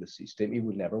want into the system, it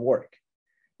will never work.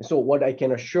 And so what I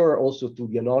can assure also to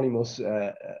the anonymous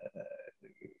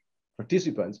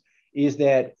participants is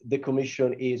that the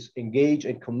Commission is engaged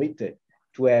and committed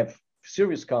to have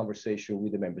serious conversation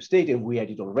with the member state, and we had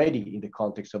it already in the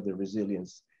context of the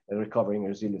Recovery and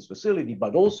Resilience Facility,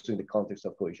 but also in the context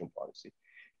of cohesion policy,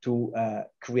 to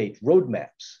create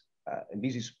roadmaps. And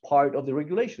this is part of the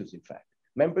regulations, in fact.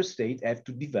 Member states have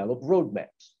to develop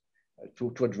roadmaps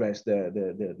to address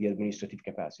the administrative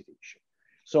capacity issue.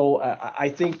 So I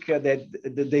think that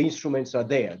the instruments are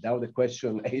there. Now the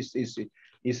question is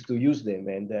to use them,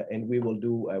 and we will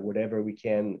do whatever we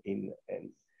can in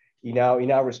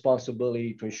our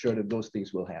responsibility to ensure that those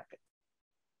things will happen.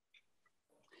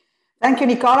 Thank you,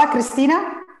 Nicola.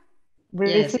 Cristina?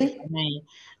 Yes, if I may.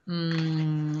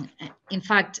 In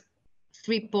fact,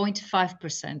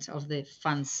 3.5% of the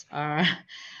funds are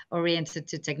oriented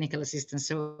to technical assistance.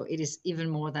 So it is even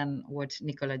more than what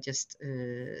Nicola just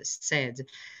said.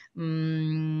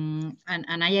 And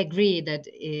I agree that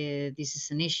this is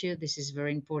an issue. This is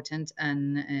very important.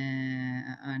 And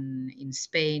in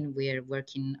Spain, we are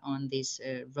working on this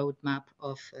roadmap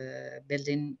of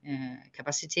building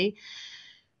capacity.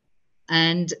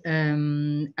 And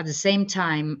at the same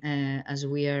time, as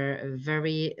we are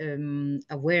very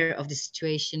aware of the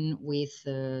situation with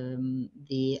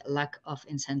the lack of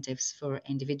incentives for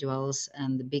individuals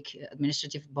and the big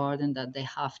administrative burden that they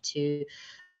have to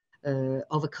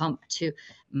overcome to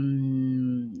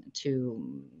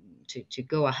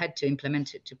go ahead to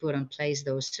implement, to put in place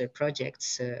those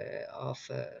projects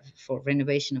for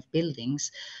renovation of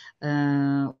buildings.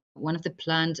 One of the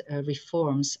planned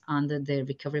reforms under the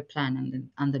recovery plan and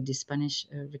under the Spanish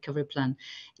recovery plan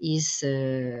is,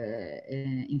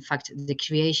 in fact, the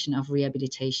creation of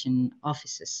rehabilitation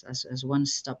offices as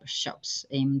one-stop shops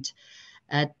aimed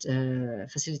at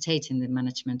facilitating the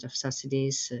management of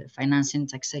subsidies, financing,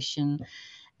 taxation,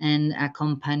 and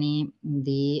accompany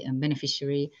the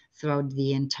beneficiary throughout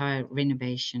the entire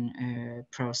renovation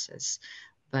process.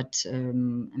 But I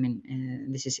mean,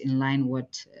 this is in line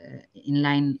what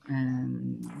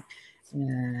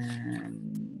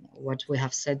we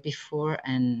have said before,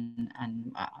 and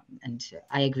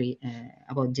I agree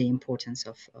about the importance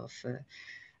of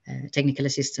technical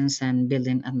assistance and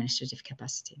building administrative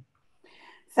capacity.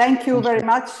 Thank you very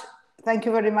much. Thank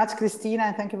you very much, Cristina,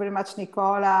 and thank you very much,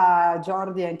 Nicola,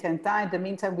 Jordi, and Quentin. In the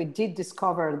meantime, we did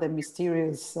discover the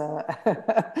mysterious,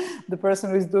 the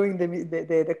person who is doing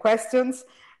the questions.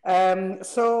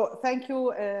 So thank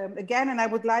you again, and I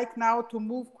would like now to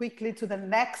move quickly to the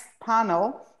next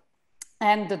panel.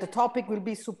 And the topic will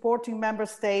be supporting member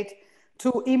states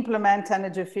to implement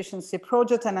energy efficiency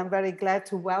projects. And I'm very glad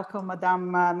to welcome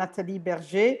Madame Nathalie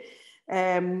Berger,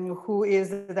 who is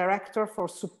the Director for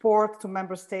Support to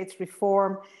Member States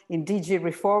Reform in DG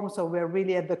Reform. So we're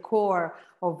really at the core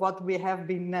of what we have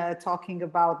been talking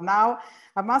about now.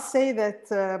 I must say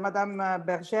that Madame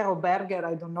Berger or Berger,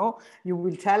 I don't know, you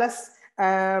will tell us,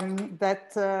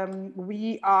 that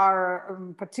we are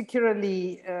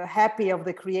particularly happy of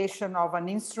the creation of an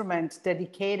instrument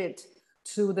dedicated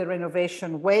to the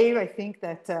Renovation Wave. I think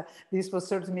that this was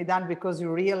certainly done because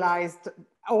you realized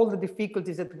all the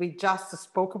difficulties that we just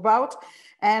spoke about.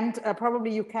 And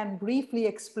probably you can briefly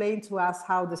explain to us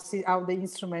how the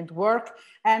instrument works.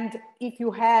 And if you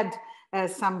had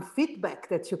some feedback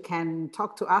that you can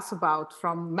talk to us about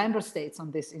from member states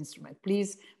on this instrument.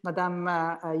 Please, Madame,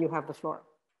 you have the floor.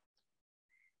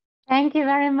 Thank you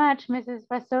very much, Mrs.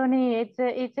 Frassoni.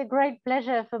 It's a great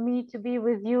pleasure for me to be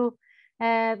with you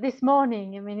this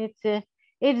morning. I mean,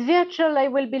 it's virtual. I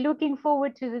will be looking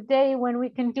forward to the day when we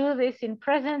can do this in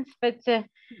presence, but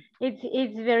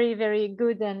it's very, very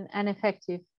good and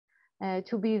effective.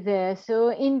 to be there. So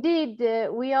indeed,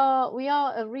 we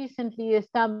are a recently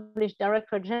established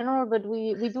Director General, but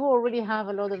we do already have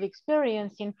a lot of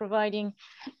experience in providing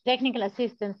technical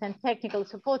assistance and technical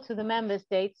support to the member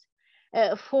states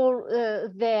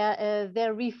for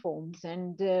their reforms.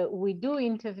 And we do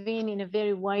intervene in a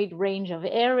very wide range of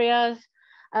areas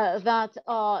that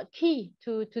are key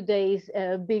to today's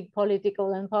big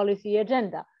political and policy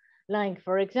agenda. Like,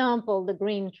 for example, the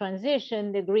green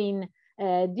transition, the green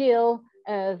deal,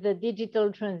 the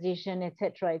digital transition,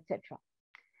 etc., etc.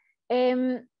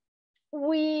 I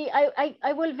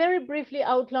will very briefly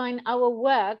outline our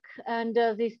work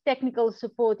under this technical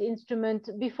support instrument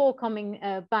before coming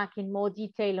back in more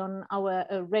detail on our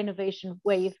Renovation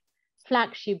Wave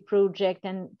flagship project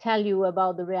and tell you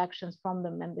about the reactions from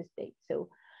the member states. So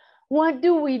what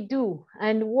do we do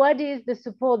and what is the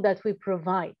support that we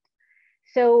provide?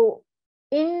 So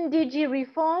in DG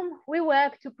Reform, we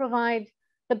work to provide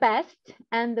the best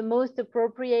and the most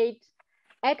appropriate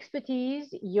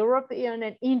expertise, European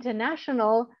and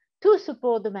international, to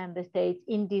support the member states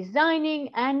in designing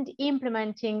and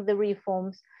implementing the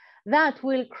reforms that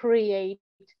will create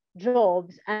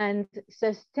jobs and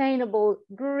sustainable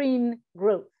green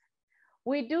growth.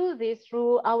 We do this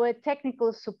through our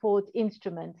technical support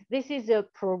instrument. This is a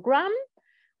program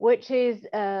which is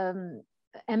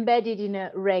embedded in a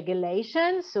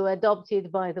regulation, so adopted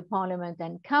by the Parliament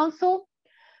and Council,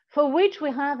 for which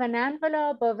we have an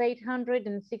envelope of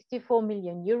 864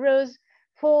 million euros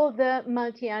for the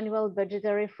multi-annual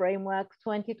budgetary framework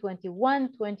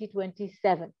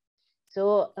 2021-2027.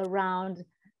 So around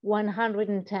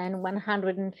 110,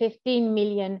 115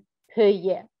 million per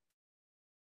year.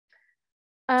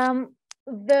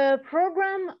 The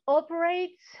program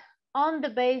operates on the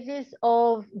basis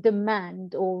of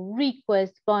demand or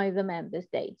request by the member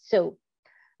states. So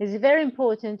it's very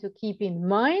important to keep in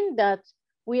mind that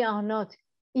we are not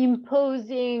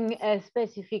imposing a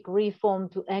specific reform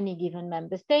to any given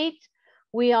member state.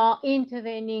 We are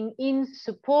intervening in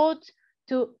support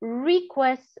to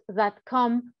requests that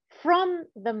come from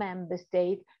the member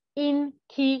state in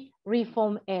key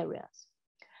reform areas.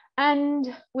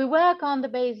 And we work on the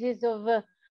basis of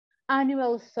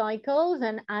annual cycles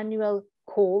and annual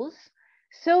calls.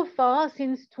 So far,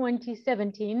 since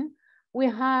 2017, we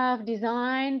have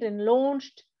designed and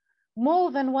launched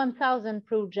more than 1,000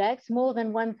 projects, more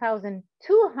than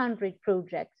 1,200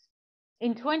 projects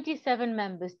in 27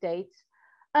 member states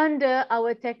under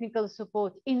our technical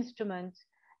support instrument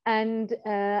and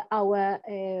our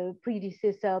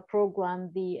predecessor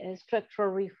program, the Structural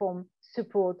Reform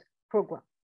Support Program.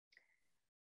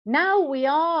 Now we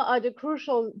are at a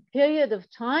crucial period of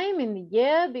time in the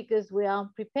year because we are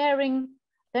preparing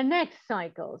the next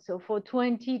cycle. So for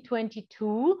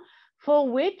 2022, for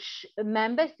which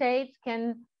member states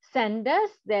can send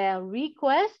us their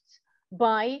requests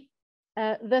by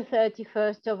the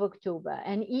 31st of October.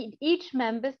 And each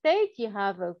member state, you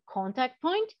have a contact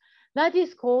point that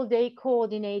is called a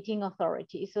coordinating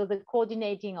authority. So the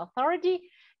coordinating authority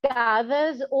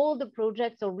gathers all the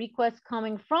projects or requests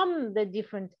coming from the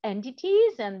different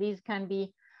entities, and these can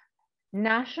be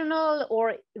national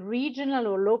or regional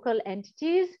or local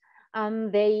entities.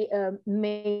 They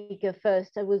make a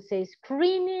first, I would say,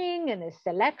 screening and a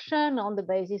selection on the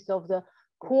basis of the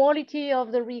quality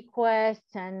of the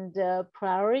requests and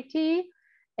priority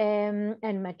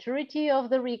and maturity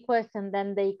of the requests, and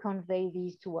then they convey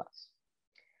these to us.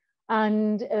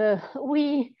 And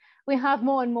we have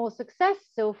more and more success.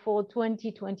 So for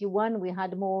 2021, we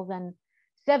had more than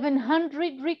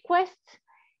 700 requests.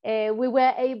 We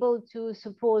were able to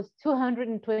support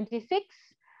 226,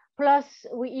 plus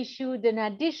we issued an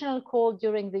additional call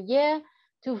during the year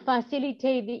to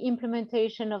facilitate the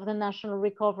implementation of the National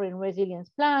Recovery and Resilience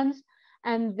Plans.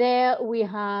 And there we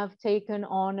have taken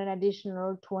on an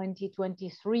additional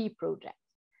 2023 projects.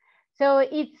 So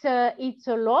it's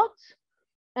a lot.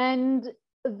 And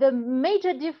the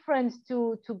major difference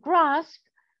to grasp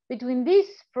between this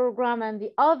program and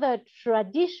the other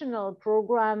traditional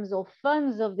programs or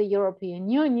funds of the European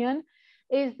Union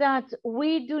is that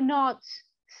we do not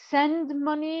send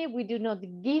money, we do not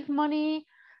give money.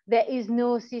 There is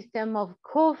no system of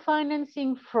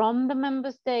co-financing from the member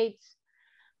states.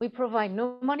 We provide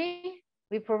no money,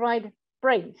 we provide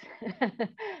brains.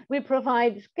 We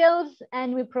provide skills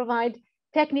and we provide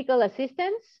technical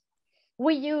assistance.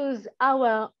 We use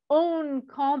our own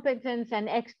competence and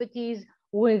expertise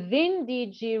within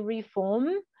DG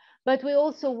Reform, but we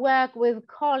also work with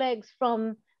colleagues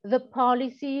from the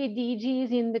policy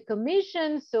DGs in the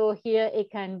Commission. So here it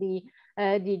can be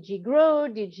DG Grow,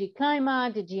 DG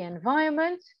Climate, DG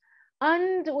Environment.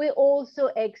 And we also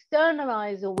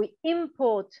externalize or we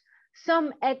import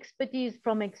some expertise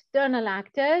from external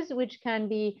actors, which can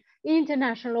be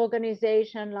international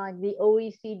organizations like the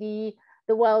OECD,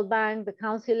 the World Bank, the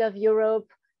Council of Europe,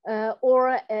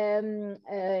 or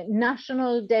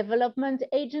national development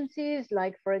agencies,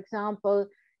 like, for example,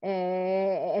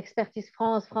 Expertise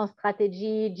France, France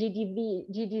Stratégie,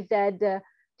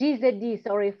 GZD,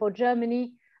 sorry, for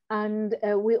Germany. And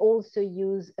we also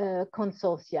use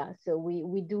consortia, so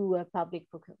we do public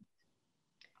procurement.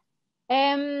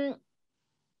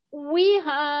 We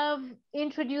have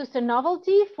introduced a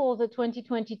novelty for the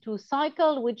 2022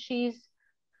 cycle, which is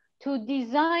to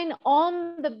design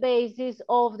on the basis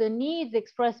of the needs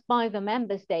expressed by the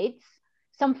member states,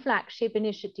 some flagship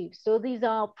initiatives. So these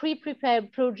are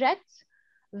pre-prepared projects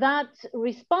that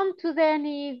respond to their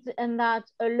needs and that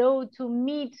allow to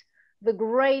meet the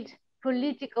great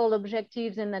political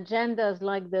objectives and agendas,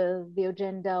 like the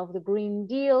agenda of the Green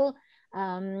Deal,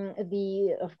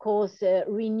 of course,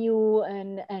 renew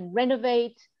and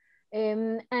renovate.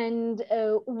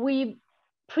 We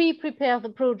pre-prepare the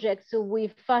project, so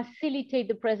we facilitate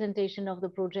the presentation of the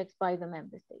projects by the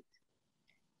member states.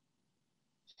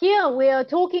 Here we are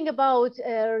talking about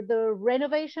the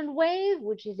renovation wave,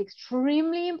 which is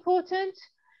extremely important.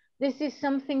 This is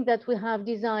something that we have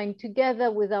designed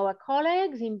together with our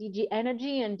colleagues in DG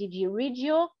Energy and DG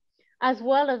Regio, as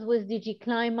well as with DG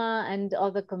Climate and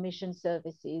other commission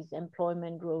services,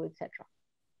 employment, growth, etc.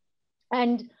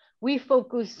 And we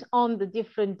focus on the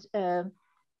different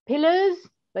pillars,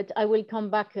 but I will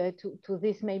come back to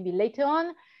this maybe later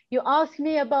on. You asked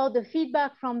me about the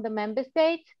feedback from the member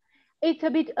states. It's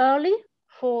a bit early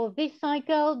for this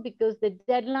cycle because the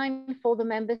deadline for the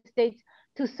member states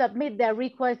to submit their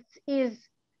requests is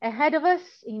ahead of us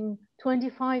in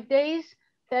 25 days,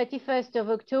 31st of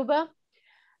October.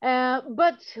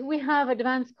 But we have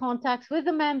advanced contacts with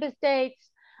the member states,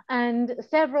 and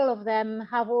several of them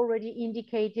have already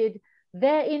indicated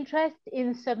their interest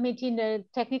in submitting a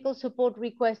technical support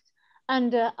request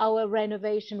under our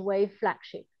Renovation Wave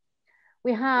flagship.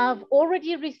 We have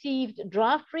already received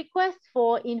draft requests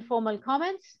for informal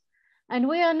comments, and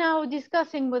we are now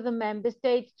discussing with the member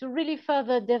states to really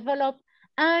further develop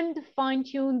and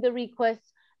fine-tune the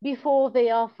requests before they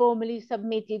are formally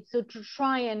submitted. So to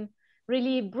try and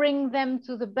really bring them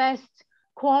to the best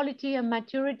quality and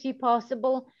maturity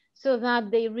possible, so that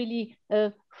they really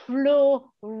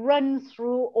run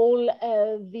through all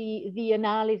the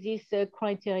analysis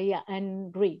criteria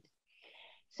and grid.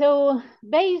 So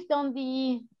based on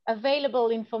the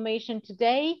available information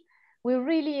today, we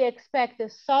really expect a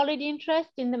solid interest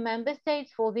in the member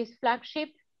states for this flagship.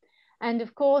 And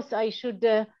of course, I should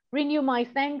renew my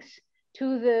thanks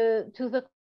to the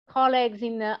colleagues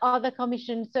in the other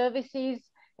commission services.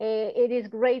 It is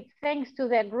great, thanks to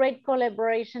their great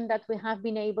collaboration, that we have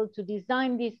been able to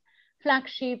design this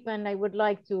flagship. And I would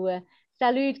like to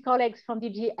salute colleagues from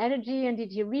DG Energy and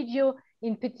DG Regio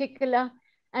in particular.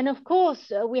 And of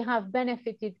course, we have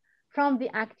benefited from the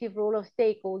active role of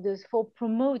stakeholders for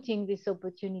promoting this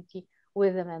opportunity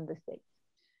with the member states.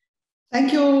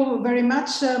 Thank you very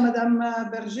much, Madame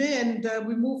Berger. And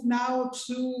we move now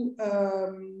to,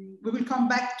 we will come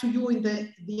back to you in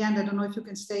the end. I don't know if you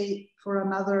can stay for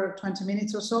another 20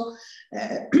 minutes or so,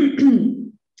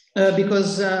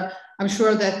 because I'm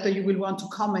sure that you will want to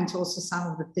comment also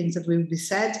some of the things that will be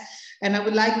said. And I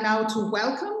would like now to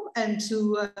welcome and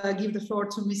to give the floor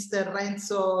to Mr.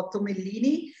 Renzo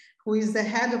Tomellini, who is the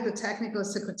head of the Technical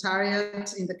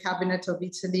Secretariat in the Cabinet of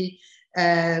Italy,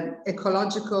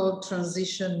 Ecological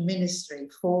Transition Ministry,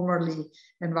 formerly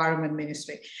Environment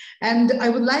Ministry. And I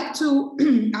would like to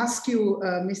ask you,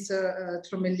 Mr.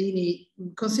 Tomellini,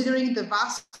 considering the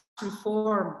vast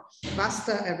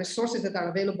resources that are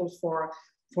available for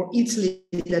Italy,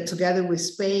 that together with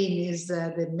Spain is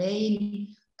the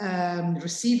main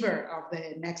receiver of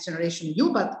the Next Generation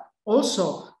EU, but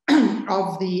also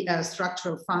of the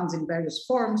structural funds in various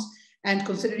forms, and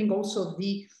considering also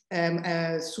the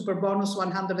Super Bonus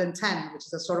 110, which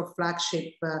is a sort of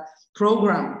flagship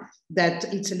program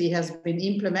that Italy has been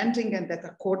implementing, and that,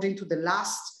 according to the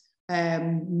last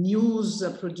news,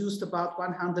 produced about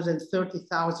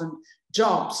 130,000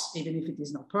 jobs, even if it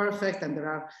is not perfect, and there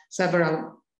are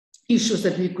several issues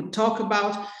that we could talk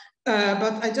about.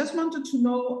 But I just wanted to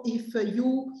know if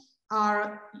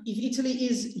if Italy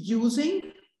is using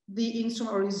the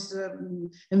instrument, or is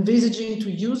envisaging to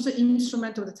use the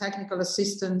instrument of the technical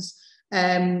assistance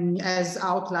as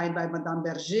outlined by Madame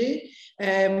Berger,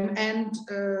 and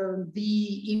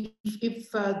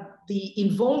if the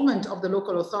involvement of the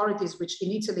local authorities, which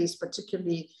in Italy is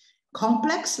particularly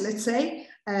complex, let's say,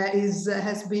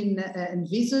 has been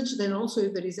envisaged, and also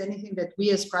if there is anything that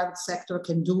we as private sector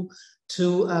can do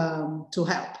to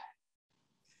help.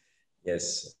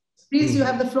 Yes. Please, you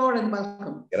have the floor and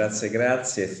welcome. Grazie,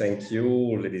 grazie. Thank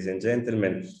you, ladies and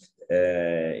gentlemen.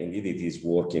 Indeed, it is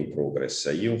work in progress.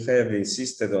 You have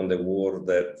insisted on the word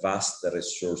vast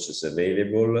resources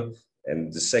available.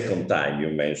 And the second time you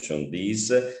mentioned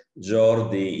this,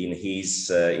 Jordi in his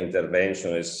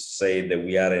intervention has said that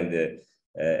we are in the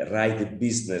right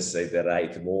business at the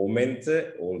right moment.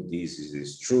 All this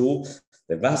is true.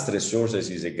 The vast resources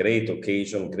is a great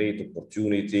occasion, great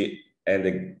opportunity, and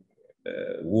a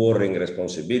worrying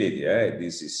responsibility.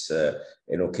 This is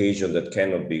an occasion that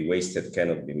cannot be wasted,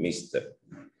 cannot be missed.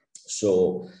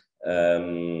 So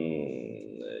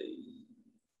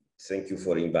thank you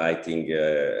for inviting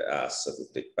us to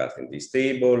take part in this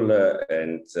table.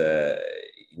 And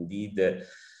indeed,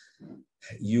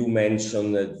 you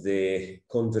mentioned the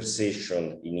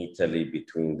conversation in Italy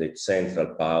between the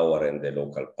central power and the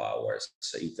local powers.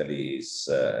 Italy is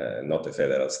not a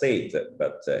federal state,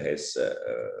 but has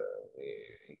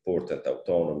important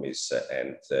autonomies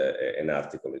and an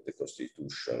article in the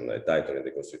Constitution, a title in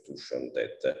the Constitution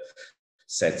that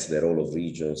sets the role of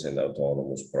regions and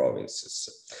autonomous provinces.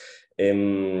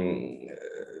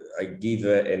 I give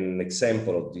an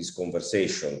example of this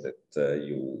conversation that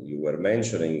you were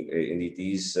mentioning, and it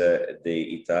is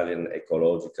the Italian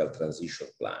Ecological Transition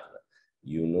Plan.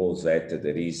 You know that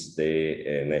there is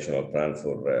the National Plan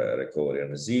for Recovery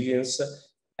and Resilience,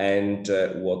 and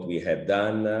what we have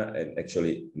done, and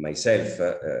actually myself,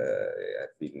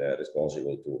 I've been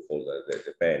responsible to hold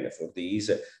the pen for this,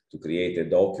 to create a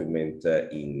document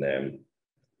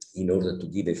in order to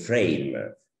give a frame,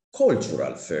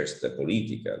 cultural first,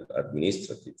 political,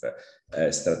 administrative,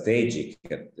 strategic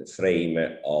frame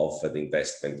of the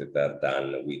investment that are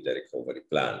done with the recovery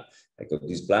plan. Because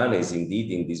this plan is indeed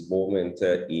in this moment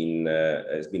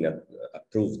has been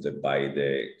approved by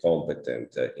the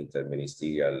competent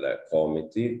interministerial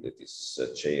committee that is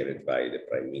chaired by the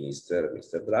Prime Minister,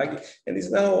 Mr. Draghi, and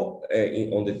is now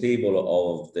on the table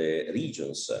of the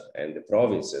regions and the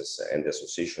provinces and the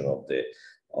association of the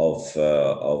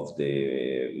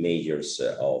mayors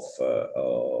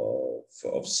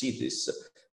of cities,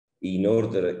 in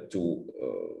order to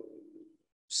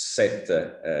set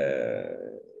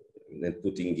and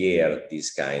put in gear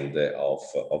this kind of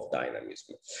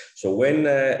dynamism. So when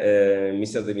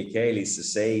Mr. De Michelis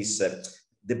says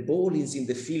the ball is in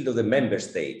the field of the member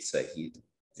states, he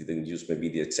didn't use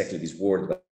maybe exactly this word,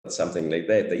 but something like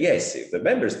that. Yes, the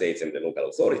member states and the local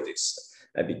authorities.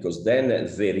 Because then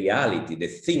the reality, the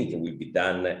thing will be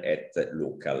done at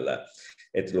local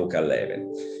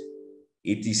level.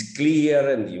 It is clear,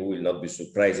 and you will not be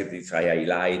surprised if I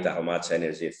highlight how much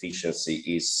energy efficiency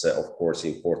is, of course,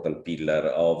 an important pillar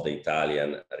of the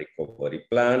Italian recovery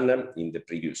plan. In the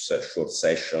previous short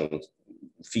session,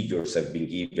 figures have been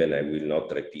given. I will not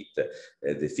repeat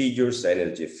the figures.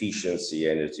 Energy efficiency,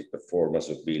 energy performance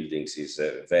of buildings is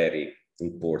a very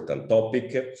important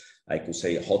topic. I could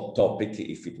say a hot topic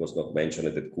if it was not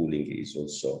mentioned that cooling is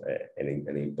also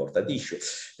an important issue.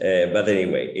 But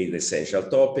anyway, it's an essential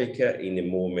topic in a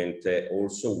moment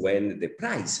also when the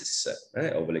prices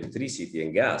of electricity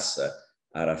and gas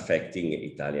are affecting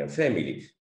Italian family.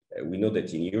 We know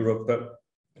that in Europe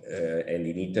and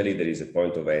in Italy there is a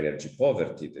point of energy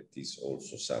poverty that is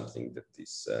also something that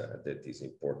is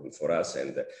important for us.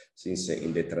 And since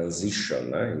in the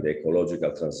transition, in the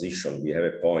ecological transition, we have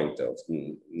a point of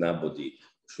nobody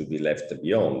should be left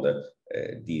beyond,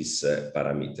 these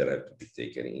parameters have to be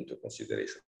taken into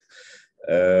consideration.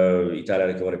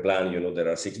 Italian recovery plan, you know, there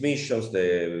are 6 missions.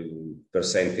 The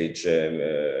percentage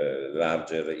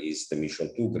larger is the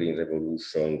mission 2, green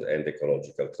revolution and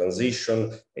ecological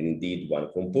transition. And indeed,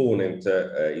 one component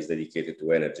is dedicated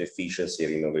to energy efficiency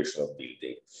and renovation of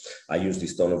building. I use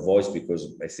this tone of voice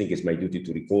because I think it's my duty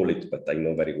to recall it, but I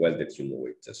know very well that you know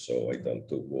it, so I don't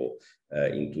go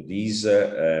into this.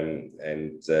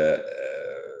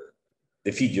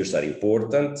 The figures are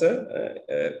important,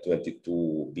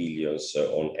 22 billion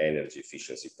on energy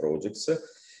efficiency projects,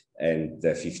 and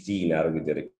 15 are with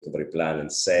the recovery plan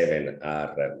and 7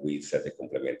 are with the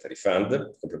complementary fund.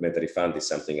 Complementary fund is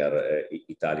something are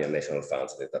Italian national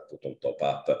funds that are put on top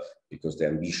up because the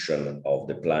ambition of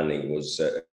the planning was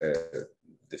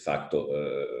de facto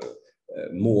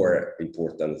more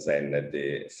important than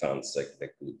the funds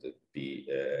that could be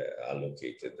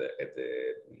allocated at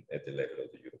the level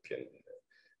of the European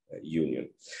Union.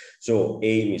 So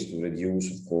aim is to reduce,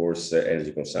 of course,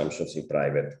 energy consumptions in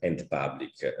private and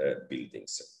public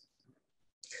buildings.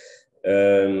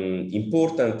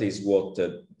 Important is what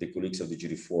the colleagues of DG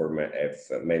Reform have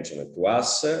mentioned to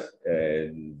us.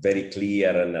 Very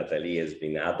clear, Nathalie has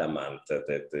been adamant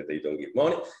that they don't give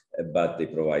money, but they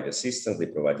provide assistance, they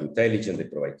provide intelligence, they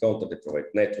provide content, they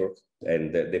provide network,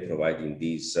 and they provide in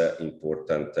this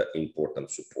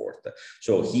important support.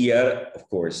 So here, of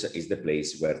course, is the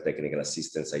place where technical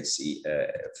assistance, I see,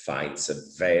 finds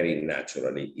very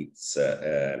naturally its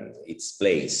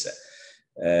place.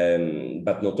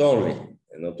 But not only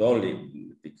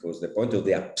because the point of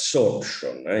the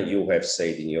absorption, you have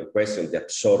said in your question, the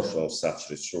absorption of such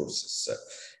resources,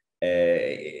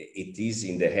 it is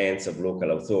in the hands of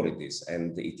local authorities,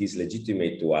 and it is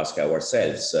legitimate to ask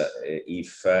ourselves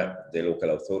if the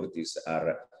local authorities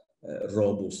are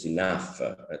robust enough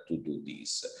to do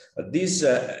this. But this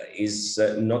is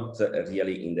not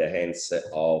really in the hands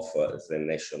of the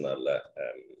national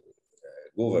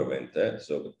government.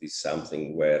 So this is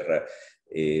something where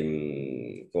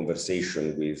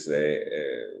conversation with,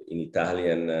 in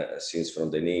Italian, since from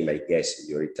the name, I guess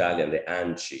you're Italian, the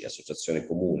ANCI, Associazione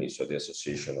Comuni, so the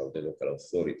Association of the Local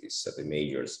Authorities, the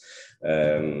mayors,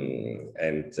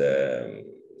 and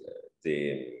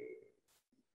the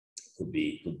could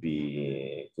be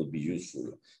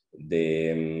useful.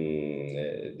 The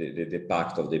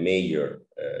pact of the mayor,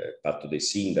 patto dei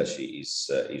sindaci, is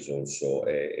also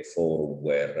a forum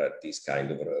where this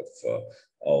kind of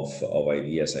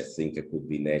ideas, I think, could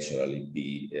be naturally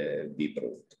be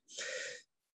brought.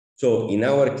 So in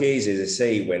our case, as I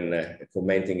say, when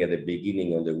commenting at the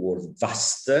beginning on the word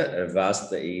vast,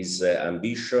 vast is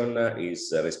ambition,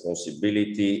 is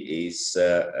responsibility, is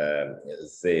the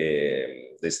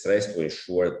stress to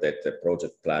ensure that the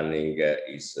project planning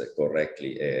is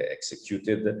correctly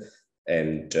executed,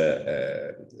 and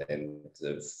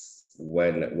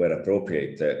where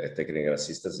appropriate, technical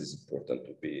assistance is important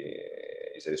to be,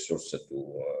 is a resource to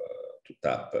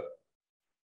tap.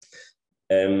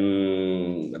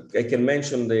 I can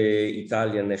mention the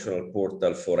Italian National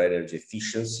Portal for Energy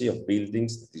Efficiency of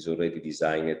Buildings that is already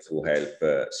designed to help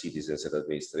citizens and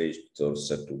administrators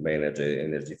to manage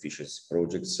energy efficiency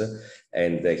projects.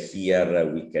 And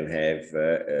here we can have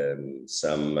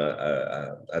some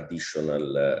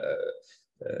additional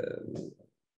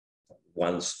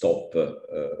one-stop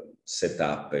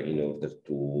setup in order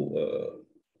to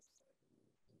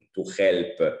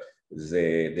help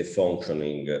the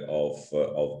functioning of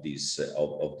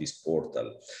this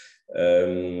portal.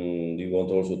 We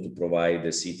want also to provide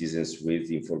the citizens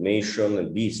with information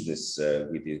and business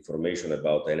with information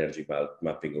about energy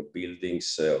mapping of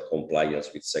buildings,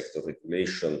 compliance with sector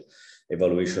regulation,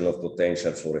 evaluation of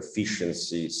potential for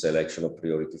efficiency, selection of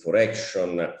priority for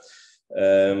action,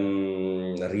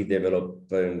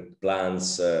 redevelopment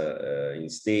plans in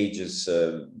stages,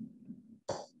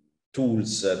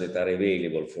 tools that are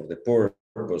available for the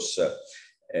purpose.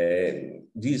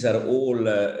 These are all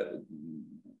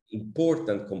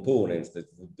important components that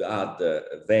would add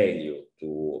value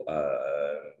to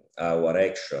our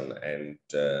action and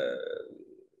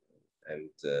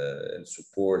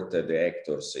support the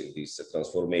actors in this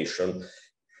transformation.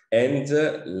 And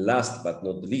last but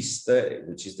not least,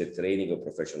 which is the training of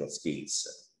professional skills,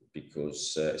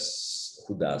 because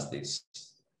who does this?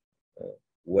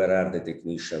 Where are the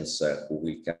technicians who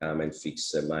will come and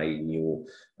fix my new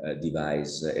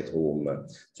device at home?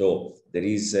 So there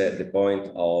is the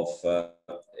point of a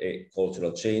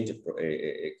cultural change,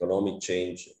 economic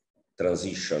change,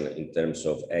 transition in terms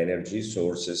of energy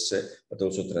sources, but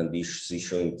also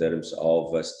transition in terms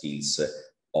of skills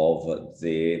of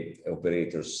the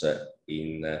operators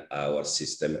in our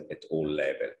system at all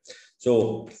levels.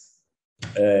 So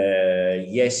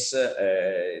yes,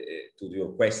 to your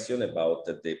question about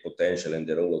the potential and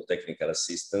the role of technical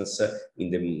assistance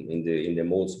in the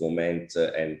modes, moment,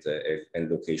 and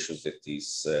locations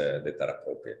that are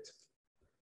appropriate.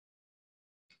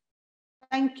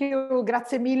 Thank you,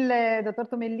 grazie mille, Dr.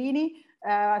 Tomellini.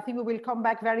 I think we will come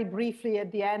back very briefly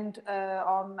at the end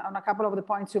on a couple of the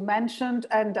points you mentioned,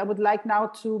 and I would like now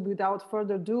to, without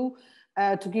further ado,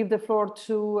 to give the floor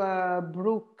to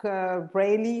Brooke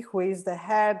Brayley, who is the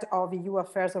head of EU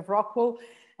Affairs of Rockwool.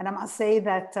 And I must say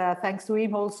that thanks to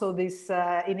him, also this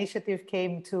initiative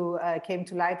came to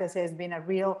light, as he has been a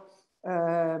real,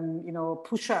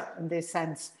 pusher in this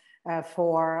sense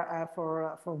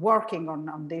for working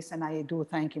on this, and I do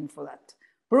thank him for that.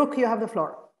 Brooke, you have the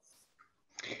floor.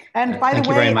 And by the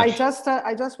way, I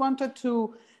just wanted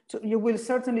to, you will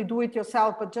certainly do it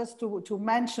yourself, but just to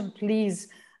mention, please,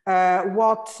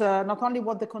 not only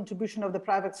what the contribution of the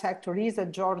private sector is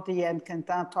that Jordi and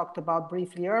Quentin talked about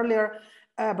briefly earlier,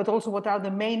 but also what are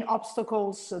the main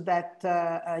obstacles that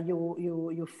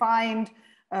you find,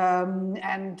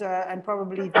 and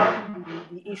probably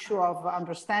the issue of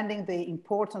understanding the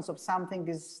importance of something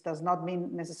does not mean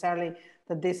necessarily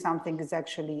that this something is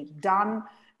actually done,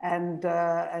 and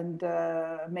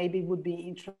maybe it would be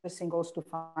interesting also to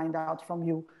find out from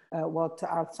you what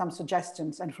are some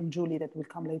suggestions, and from Julie that will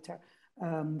come later,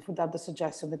 for the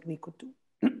suggestion that we could do.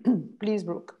 Please,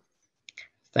 Brooke.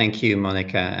 Thank you,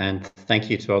 Monica, and thank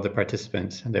you to all the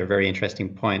participants. They're very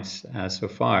interesting points so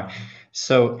far.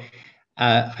 So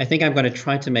I think I'm going to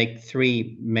try to make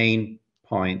three main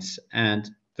points. And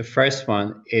the first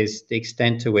one is the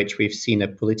extent to which we've seen a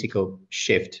political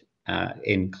shift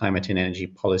in climate and energy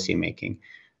policy making.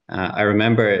 I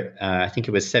remember, I think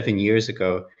it was 7 years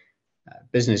ago,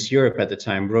 Business Europe at the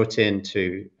time wrote in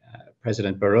to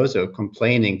President Barroso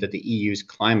complaining that the EU's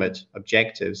climate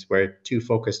objectives were too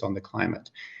focused on the climate.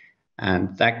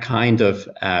 And that kind of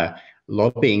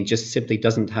lobbying just simply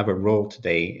doesn't have a role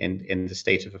today in the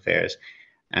state of affairs.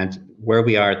 And where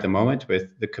we are at the moment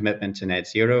with the commitment to net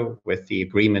zero, with the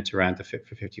agreement around the Fit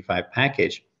for 55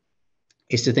 package,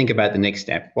 is to think about the next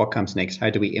step. What comes next? How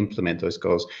do we implement those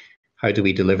goals? How do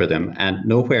we deliver them? And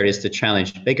nowhere is the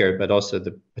challenge bigger, but also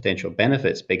the potential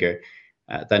benefits bigger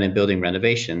than in building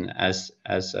renovation. As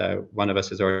one of us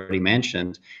has already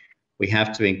mentioned, we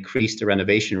have to increase the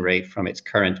renovation rate from its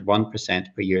current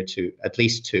 1% per year to at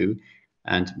least 2%.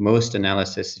 And most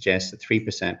analysis suggests that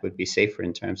 3% would be safer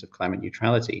in terms of climate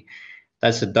neutrality.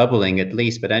 That's a doubling at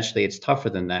least, but actually it's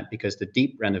tougher than that, because the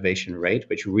deep renovation rate,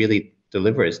 which really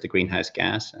delivers the greenhouse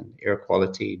gas and air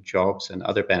quality, jobs and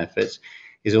other benefits,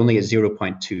 is only at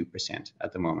 0.2%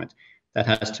 at the moment. That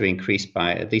has to increase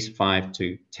by at least 5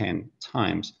 to 10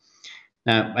 times.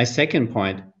 Now, my second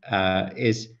point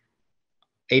is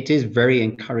it is very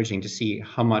encouraging to see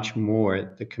how much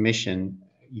more the Commission,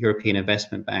 European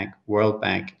Investment Bank, World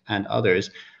Bank, and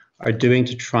others are doing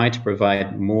to try to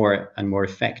provide more and more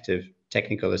effective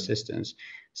technical assistance.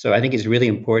 So I think it's really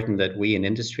important that we in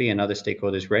industry and other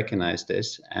stakeholders recognize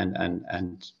this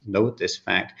and note this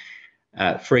fact.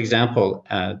 For example,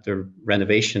 the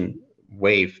Renovation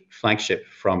Wave flagship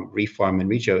from Reform and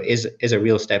Regio is a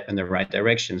real step in the right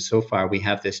direction. So far, we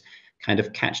have this kind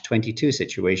of catch-22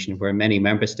 situation where many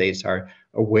member states are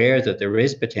aware that there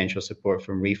is potential support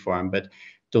from Reform, but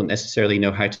don't necessarily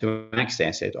know how to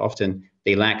access it. Often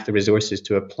they lack the resources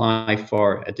to apply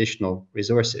for additional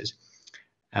resources.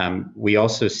 We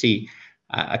also see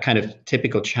a kind of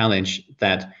typical challenge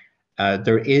that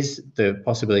there is the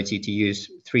possibility to use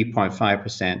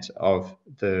 3.5% of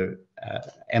the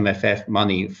MFF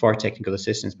money for technical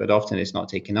assistance, but often it's not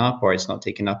taken up, or it's not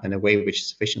taken up in a way which is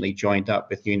sufficiently joined up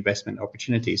with new investment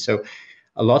opportunities. So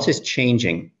a lot is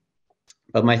changing.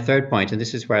 But my third point, and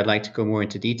this is where I'd like to go more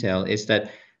into detail, is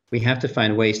that we have to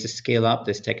find ways to scale up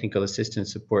this technical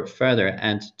assistance support further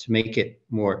and to make it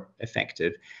more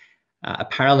effective. A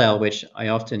parallel which I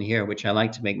often hear, which I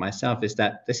like to make myself, is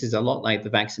that this is a lot like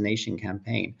the vaccination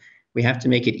campaign. We have to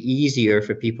make it easier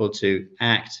for people to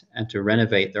act and to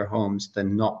renovate their homes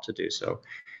than not to do so.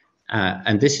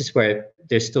 And this is where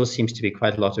there still seems to be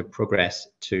quite a lot of progress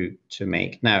to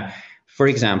make. Now, for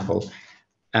example,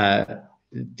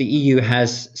 the EU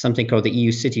has something called the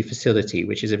EU City Facility,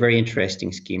 which is a very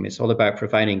interesting scheme. It's all about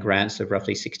providing grants of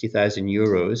roughly 60,000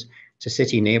 euros to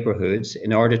city neighborhoods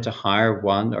in order to hire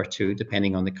 1 or 2,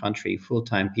 depending on the country,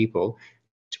 full-time people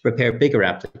to prepare bigger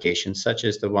applications, such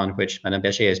as the one which Madame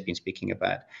Berger has been speaking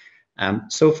about.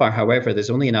 So far, however, there's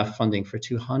only enough funding for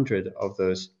 200 of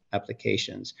those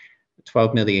applications,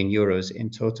 12 million euros in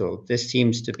total. This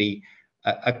seems to be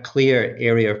a clear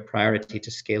area of priority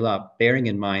to scale up, bearing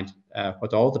in mind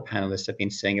what all the panelists have been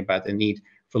saying about the need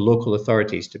for local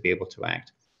authorities to be able to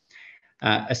act.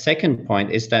 A second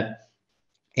point is that,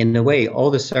 in a way,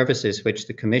 all the services which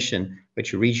the Commission,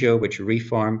 which Regio, which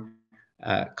Reform,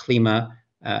 Klima,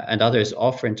 and others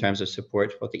offer in terms of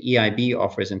support, what the EIB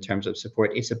offers in terms of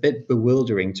support, it's a bit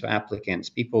bewildering to applicants.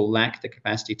 People lack the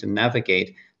capacity to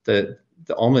navigate the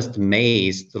almost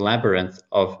maze, the labyrinth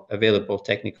of available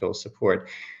technical support.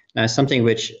 Now, something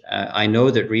which I know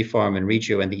that Reform and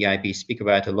Regio and the EIB speak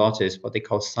about a lot is what they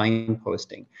call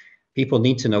signposting. People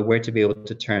need to know where to be able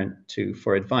to turn to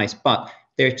for advice, but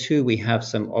there too we have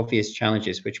some obvious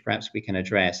challenges which perhaps we can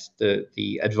address.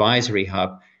 The advisory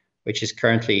hub, which is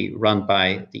currently run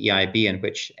by the EIB and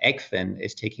which ECFIN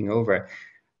is taking over,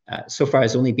 so far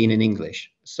has only been in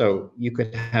English. So you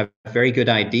could have very good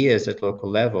ideas at local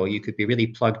level. You could be really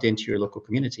plugged into your local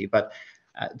community, but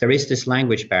there is this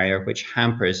language barrier which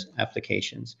hampers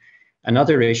applications.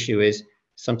 Another issue is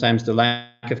sometimes the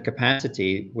lack of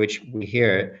capacity, which we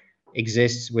hear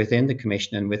exists within the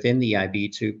Commission and within the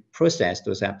EIB to process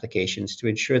those applications, to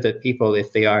ensure that people,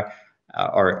 if they are,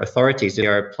 or authorities, if they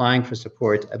are applying for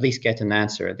support, at least get an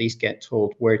answer, at least get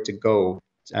told where to go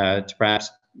to perhaps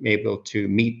be able to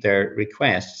meet their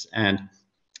requests. And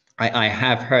I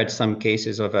have heard some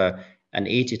cases of an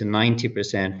 80 to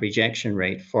 90% rejection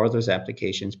rate for those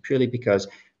applications, purely because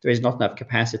there is not enough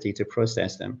capacity to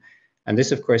process them. And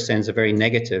this, of course, sends a very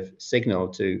negative signal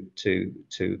to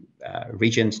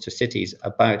regions, to cities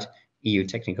about EU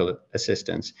technical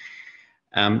assistance.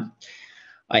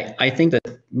 I think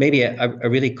that maybe a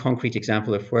really concrete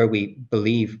example of where we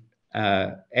believe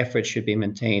efforts should be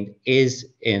maintained is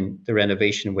in the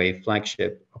Renovation Wave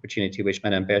flagship opportunity, which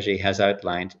Madame Berger has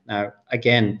outlined. Now,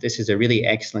 again, this is a really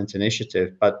excellent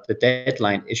initiative, but the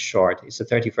deadline is short. It's the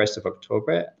 31st of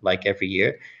October, like every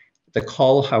year. The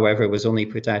call, however, was only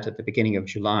put out at the beginning of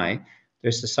July.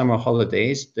 There's the summer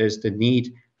holidays. There's the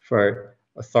need for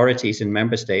authorities in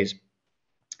member states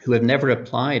who have never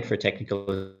applied for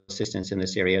technical assistance in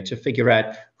this area to figure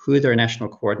out who their national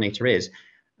coordinator is,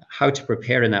 how to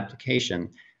prepare an application.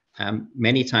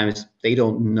 Many times they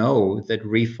don't know that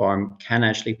Reform can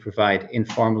actually provide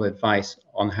informal advice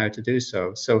on how to do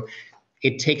so. So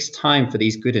it takes time for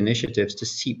these good initiatives to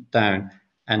seep down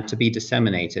and to be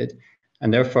disseminated.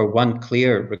 And therefore, one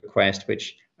clear request,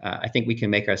 which I think we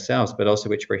can make ourselves, but also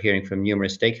which we're hearing from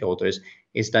numerous stakeholders,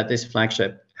 is that this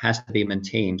flagship has to be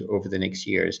maintained over the next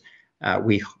years.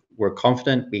 We're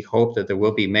confident, we hope that there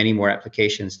will be many more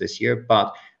applications this year,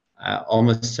 but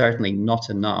almost certainly not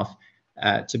enough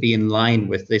to be in line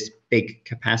with this big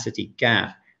capacity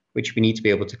gap, which we need to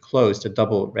be able to close to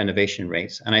double renovation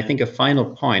rates. And I think a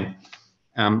final point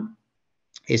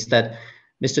is that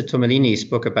Mr. Tomellini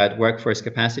spoke about workforce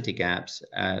capacity gaps.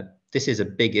 This is a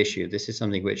big issue. This is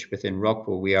something which within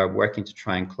Rockwool we are working to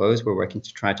try and close. We're working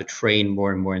to try to train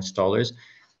more and more installers,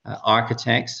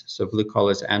 architects, so blue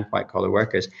collars and white collar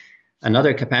workers.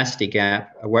 Another capacity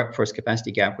gap, a workforce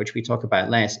capacity gap, which we talk about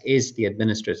less, is the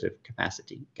administrative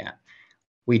capacity gap.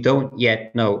 We don't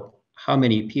yet know how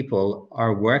many people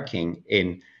are working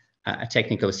in a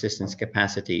technical assistance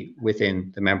capacity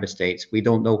within the member states. We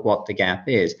don't know what the gap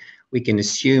is. We can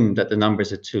assume that the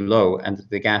numbers are too low and that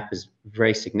the gap is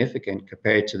very significant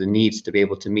compared to the needs to be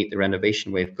able to meet the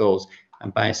Renovation Wave goals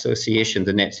and by association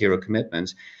the net zero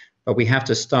commitments. But we have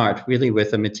to start really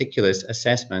with a meticulous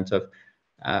assessment of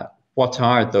what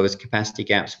are those capacity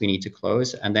gaps we need to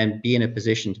close, and then be in a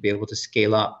position to be able to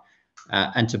scale up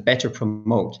and to better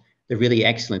promote the really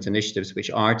excellent initiatives which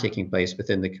are taking place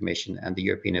within the Commission and the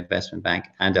European Investment Bank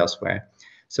and elsewhere.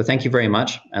 So thank you very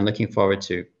much, and looking forward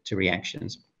to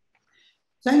reactions.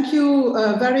 Thank you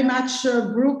very much,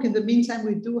 Brooke. In the meantime,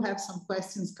 we do have some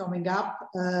questions coming up,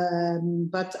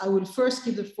 but I will first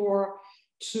give the floor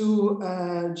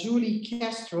to Julie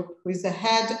Kastrup, who is the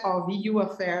head of EU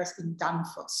affairs in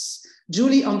Danfoss.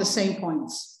 Julie, on the same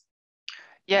points.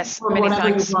 Yes, many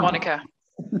thanks, Monica.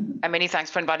 And many thanks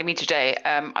for inviting me today.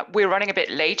 We're running a bit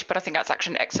late, but I think that's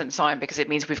actually an excellent sign because it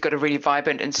means we've got a really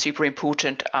vibrant and super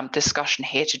important discussion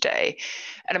here today.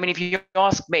 And I mean, if you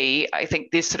ask me, I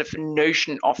think this sort of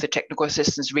notion of the technical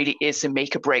assistance really is a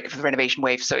make or break for the Renovation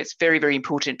Wave. So it's very, very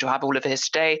important to have all of this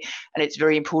today. And it's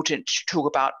very important to talk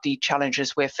about the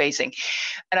challenges we're facing.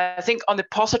 And I think on the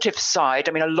positive side,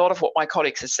 I mean, a lot of what my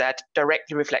colleagues have said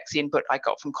directly reflects the input I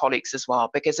got from colleagues as well.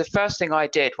 Because the first thing I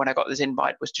did when I got this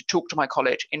invite was to talk to my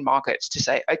college in markets to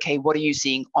say, okay, what are you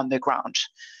seeing on the ground?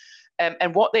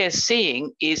 And what they're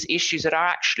seeing is issues that are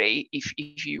actually,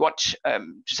 if you want to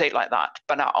say it like that,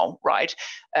 banal, right?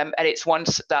 And it's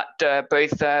ones that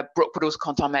both Brooke but also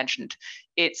Quentin mentioned.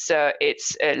 It's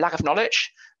lack of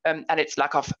knowledge and it's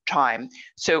lack of time.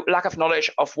 So lack of knowledge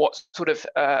of what sort of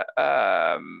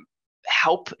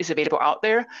help is available out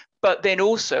there, but then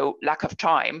also lack of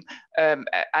time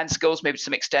and skills maybe to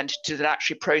some extent to then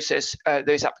actually process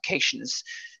those applications.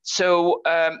 So,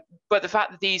 but the fact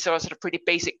that these are sort of pretty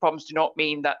basic problems do not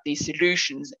mean that the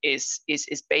solutions is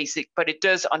basic, but it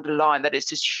does underline that it's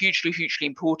just hugely, hugely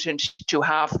important to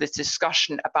have this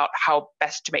discussion about how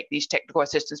best to make these technical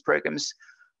assistance programs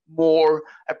more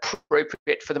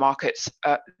appropriate for the markets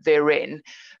they're in.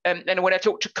 And when I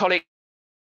talk to colleagues,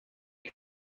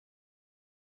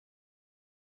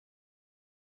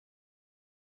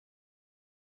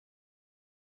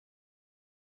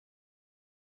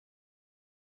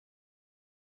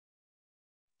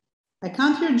 I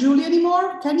can't hear Julie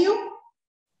anymore. Can you?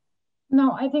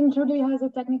 No, I think Julie has a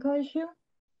technical issue.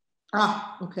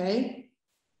 Ah, okay.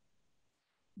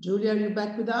 Julie, are you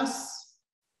back with us?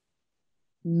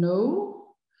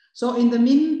 No. So in the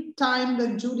meantime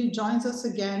that Julie joins us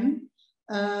again,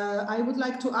 I would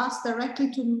like to ask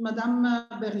directly to Madame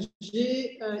Berger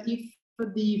if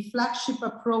the flagship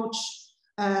approach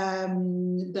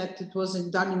that it was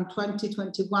done in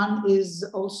 2021 is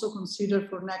also considered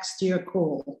for next year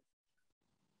call.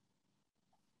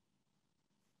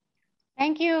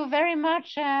 Thank you very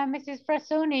much, Mrs.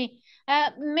 Frassoni.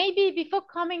 Maybe before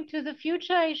coming to the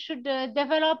future, I should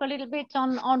develop a little bit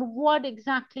on what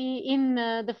exactly in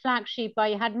the flagship.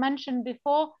 I had mentioned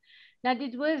before that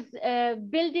it was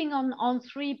building on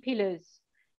 3 pillars.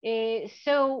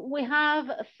 So we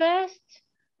have first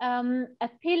a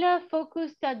pillar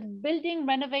focused at building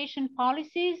renovation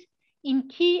policies in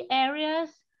key areas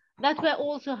that were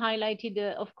also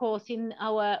highlighted, of course, in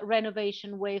our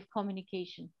Renovation Wave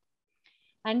communication.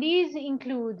 And these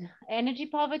include energy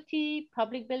poverty,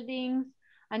 public buildings,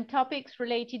 and topics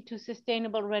related to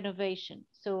sustainable renovation.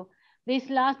 So this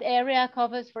last area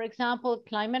covers, for example,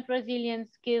 climate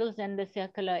resilience, skills, and the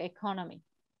circular economy.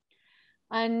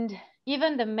 And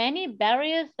given the many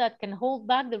barriers that can hold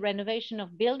back the renovation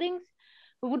of buildings,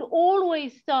 we would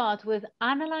always start with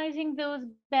analyzing those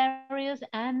barriers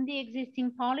and the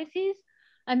existing policies,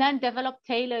 and then develop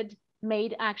tailored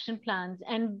made action plans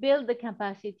and build the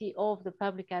capacity of the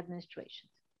public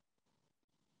administrations.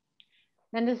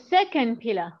 Then the second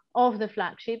pillar of the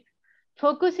flagship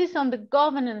focuses on the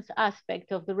governance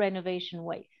aspect of the renovation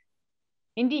wave.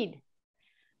 Indeed,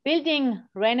 building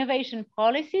renovation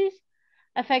policies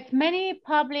affect many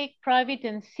public, private,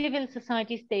 and civil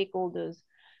society stakeholders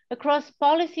across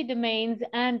policy domains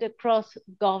and across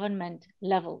government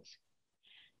levels.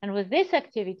 And with this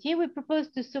activity, we propose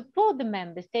to support the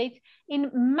member states in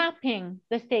mapping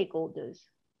the stakeholders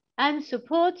and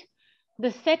support the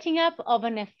setting up of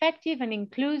an effective and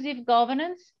inclusive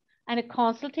governance and a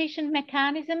consultation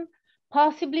mechanism,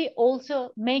 possibly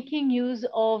also making use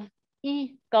of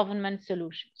e-government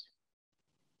solutions.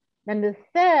 Then the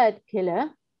third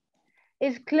pillar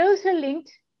is closely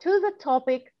linked to the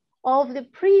topic of the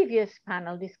previous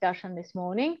panel discussion this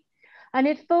morning, and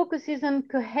it focuses on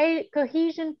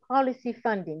cohesion policy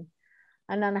funding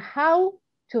and on how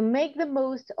to make the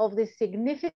most of this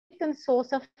significant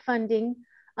source of funding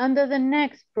under the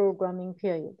next programming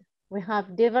period. We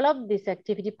have developed this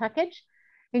activity package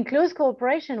in close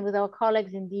cooperation with our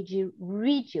colleagues in DG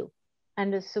Regio,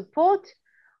 and the support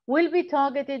will be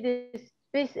targeted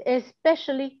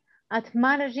especially at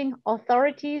managing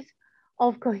authorities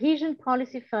of cohesion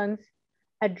policy funds,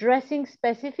 addressing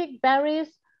specific barriers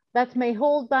that may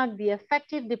hold back the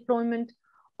effective deployment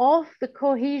of the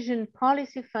cohesion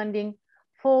policy funding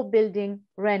for building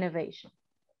renovation.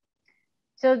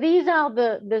 So these are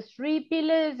the 3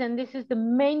 pillars, and this is the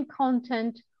main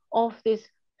content of this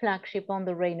flagship on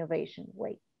the renovation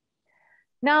wave.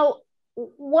 Now,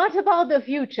 what about the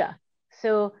future?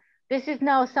 So this is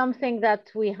now something that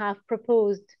we have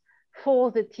proposed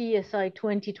for the TSI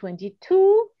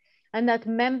 2022, and that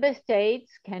member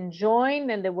states can join,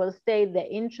 and they will state their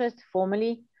interest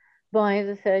formally by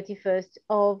the 31st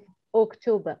of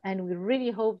October. And we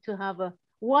really hope to have a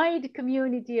wide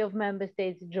community of member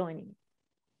states joining.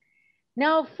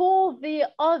 Now, for the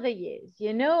other years,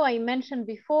 you know, I mentioned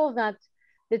before that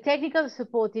the technical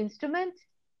support instrument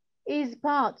is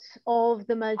part of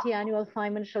the multi-annual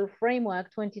financial framework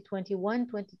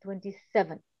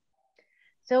 2021-2027.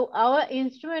 So our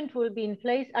instrument will be in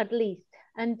place at least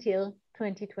until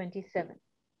 2027.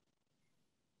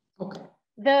 Okay.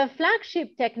 The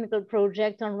flagship technical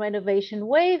project on Renovation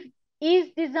Wave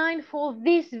is designed for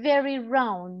this very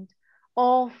round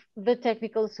of the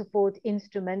technical support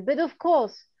instrument. But of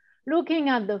course, looking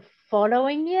at the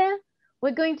following year,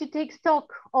 we're going to take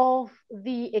stock of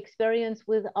the experience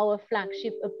with our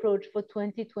flagship approach for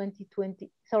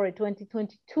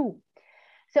 2022.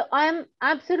 So I'm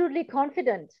absolutely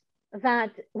confident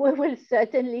that we will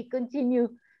certainly continue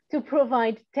to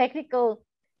provide technical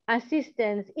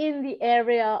assistance in the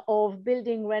area of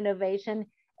building renovation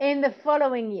in the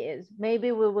following years.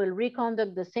 Maybe we will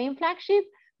reconduct the same flagship,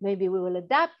 maybe we will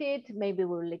adapt it, maybe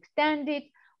we will extend it.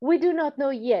 We do not know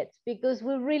yet, because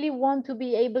we really want to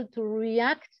be able to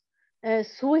react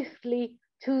swiftly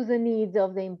to the needs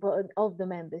of the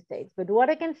member states. But what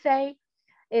I can say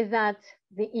is that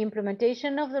the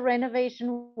implementation of the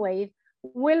Renovation Wave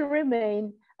will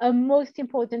remain a most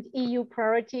important EU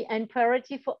priority, and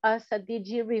priority for us at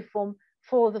DG Reform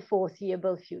for the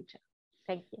foreseeable future.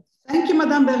 Thank you. Thank you,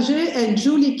 Madame Berger. And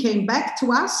Julie came back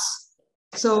to us.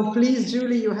 So please,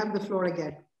 Julie, you have the floor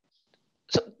again.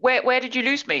 So where did you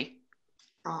lose me?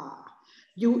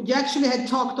 You actually had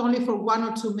talked only for 1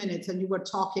 or 2 minutes, and you were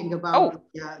talking about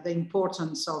the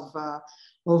importance of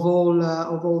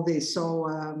all this.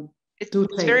 So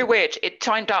It's very weird. It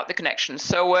timed out the connection.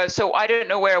 So so I don't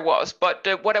know where it was, but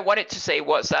what I wanted to say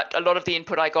was that a lot of the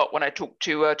input I got when I talked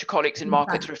to colleagues in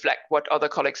markets reflect what other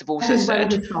colleagues have also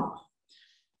said.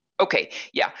 Okay,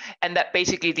 yeah, and that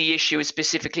basically the issue is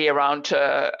specifically around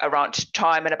around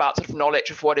time and about sort of knowledge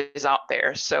of what is out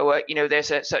there. So you know, there's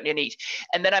certainly a need.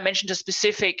 And then I mentioned a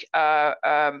specific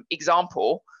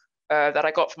example that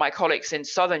I got from my colleagues in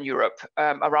Southern Europe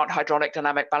around hydraulic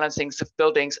dynamic balancings of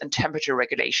buildings and temperature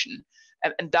regulation.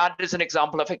 And that is an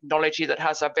example of technology that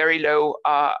has a very low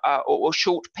or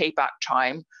short payback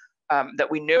time that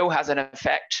we know has an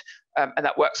effect and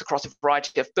that works across a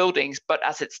variety of buildings. But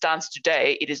as it stands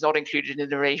today, it is not included in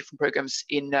the renovation programs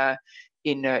in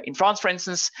France, for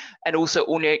instance, and also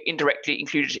only indirectly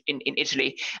included in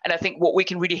Italy. And I think what we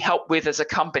can really help with as a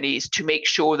company is to make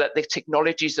sure that the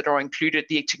technologies that are included,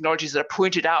 the technologies that are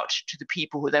pointed out to the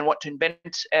people who then want to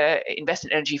invest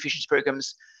in energy efficiency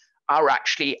programs, are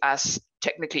actually as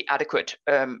technically adequate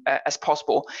as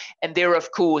possible. And there,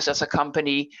 of course, as a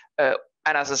company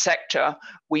and as a sector,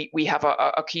 we have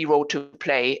a key role to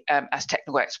play as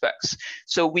technical experts.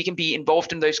 So we can be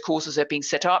involved in those courses that are being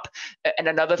set up. And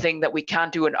another thing that we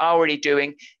can do and are already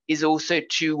doing is also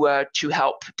to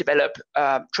help develop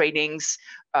trainings,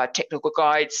 technical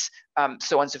guides,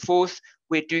 so on and so forth.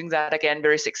 We're doing that, again,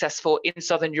 very successful in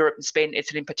Southern Europe and Spain,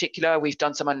 Italy in particular. We've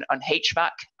done some on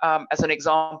HVAC as an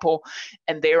example.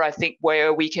 And there, I think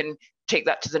where we can take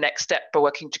that to the next step by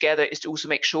working together is to also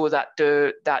make sure that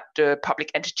the public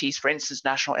entities, for instance,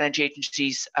 national energy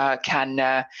agencies,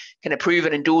 can approve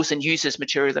and endorse and use this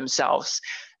material themselves.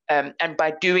 And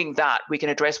by doing that, we can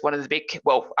address one of the big,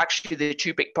 well, actually the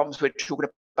two big problems we're talking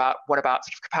about. One about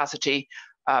sort of capacity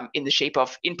in the shape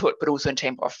of input, but also in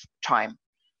terms of time.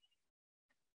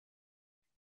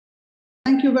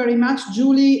 Thank you very much,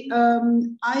 Julie.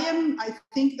 I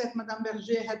think that Madame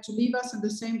Berger had to leave us, and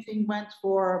the same thing went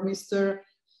for the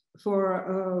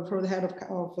head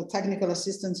of technical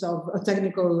assistance of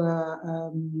technical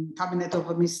cabinet of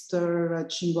Mr.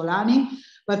 Cingolani.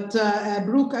 But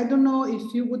Brooke, I don't know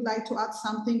if you would like to add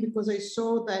something, because I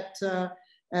saw that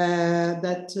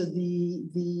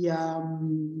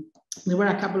there were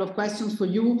a couple of questions for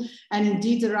you, and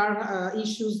indeed there are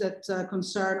issues that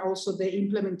concern also the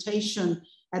implementation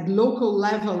at local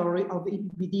level of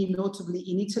EPBD, notably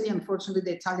in Italy. Unfortunately,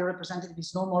 the Italian representative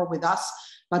is no more with us,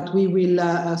 but we will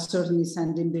certainly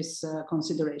send in these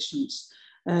considerations.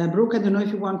 Brooke, I don't know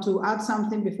if you want to add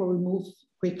something before we move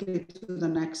quickly to the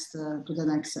next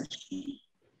session.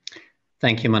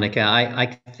 Thank you, Monica.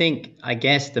 I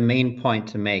guess the main point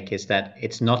to make is that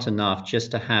it's not enough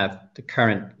just to have the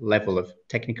current level of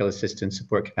technical assistance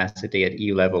support capacity at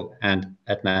EU level and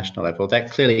at national level.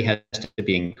 That clearly has to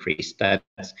be increased. That's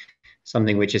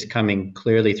something which is coming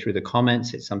clearly through the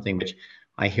comments. It's something which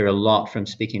I hear a lot from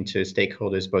speaking to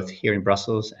stakeholders, both here in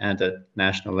Brussels and at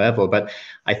national level. But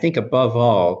I think above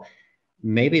all,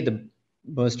 maybe the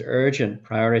most urgent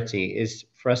priority is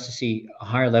for us to see a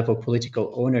higher level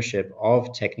political ownership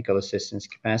of technical assistance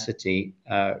capacity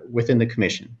within the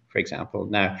Commission, for example.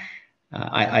 Now,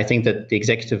 I think that the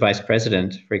Executive Vice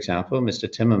President, for example, Mr.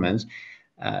 Timmermans,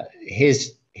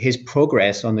 his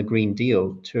progress on the Green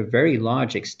Deal to a very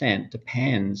large extent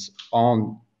depends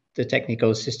on the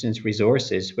technical assistance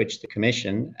resources which the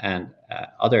Commission and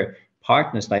other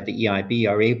partners like the EIB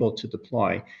are able to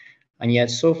deploy. And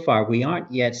yet, so far, we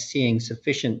aren't yet seeing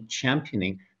sufficient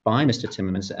championing by Mr.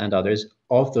 Timmermans and others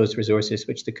of those resources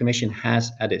which the Commission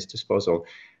has at its disposal.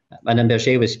 Madame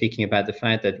Berger was speaking about the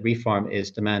fact that reform is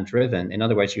demand-driven. In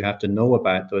other words, you have to know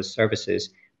about those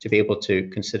services to be able to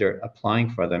consider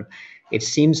applying for them. It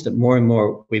seems that more and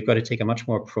more we've got to take a much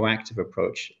more proactive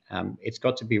approach. It's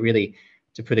got to be really,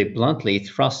 to put it bluntly,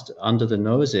 thrust under the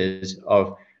noses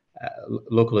of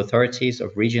local authorities,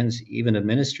 of regions, even of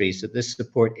ministries, that this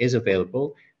support is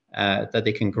available, that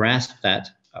they can grasp that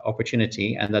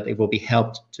opportunity and that they will be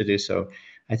helped to do so.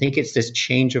 I think it's this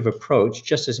change of approach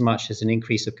just as much as an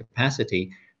increase of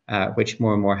capacity, which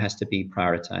more and more has to be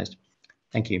prioritized.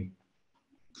 Thank you.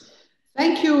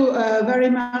 Thank you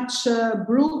very much,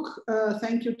 Brooke.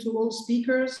 Thank you to all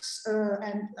speakers.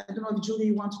 And I don't know if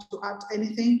Julie wanted to add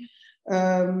anything.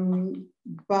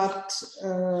 But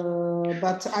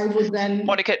I would then...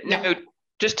 Monica, no,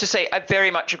 just to say, I very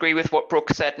much agree with what Brooke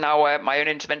said. Now, my own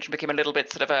intervention became a little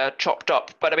bit sort of chopped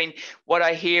up. But I mean, what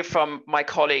I hear from my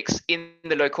colleagues in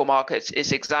the local markets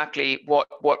is exactly what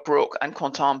Brooke and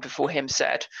Quentin before him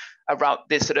said around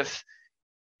this sort of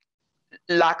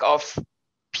lack of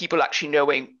people actually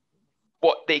knowing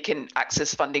what they can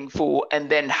access funding for and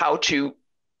then how to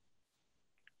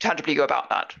tangibly go about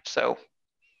that. So...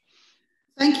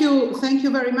 Thank you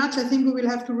very much. I think we will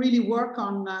have to really work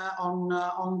on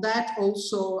that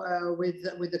also with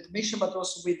the Commission, but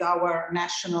also with our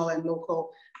national and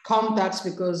local contacts,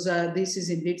 because this is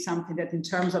indeed something that, in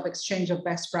terms of exchange of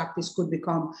best practice, could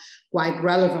become quite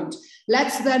relevant.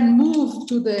 Let's then move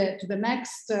to the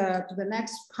next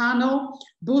panel,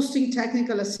 boosting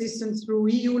technical assistance through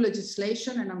EU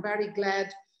legislation, and I'm very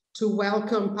glad to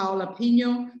welcome Paola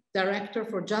Pino, Director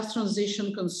for Just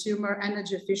Transition, Consumer,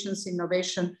 Energy Efficiency,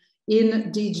 Innovation in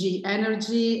DG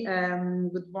Energy.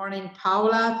 Good morning,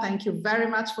 Paola. Thank you very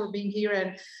much for being here.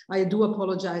 And I do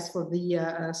apologize for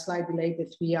the slight delay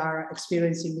that we are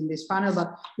experiencing in this panel,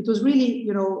 but it was really,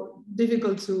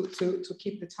 difficult to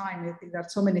keep the time. I think there are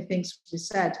so many things we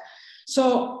said.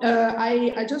 So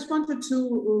I just wanted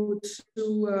to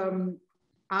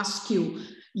ask you,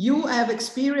 you have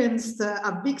experienced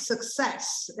a big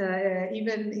success,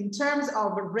 even in terms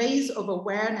of a raise of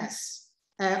awareness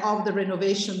of the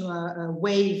Renovation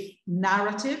Wave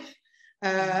narrative,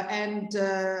 and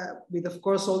with, of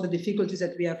course, all the difficulties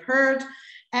that we have heard.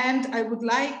 And I would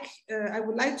like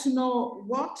to know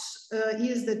what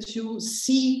is that you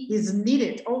see is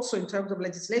needed also in terms of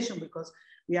legislation, because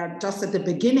we are just at the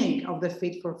beginning of the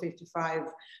Fit for 55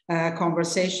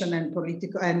 conversation and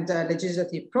political and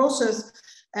legislative process.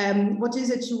 What is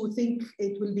it you think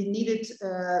it will be needed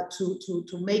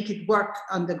to make it work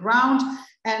on the ground?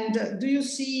 And do you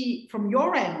see from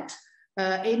your end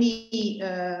any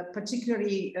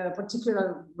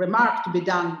particular remark to be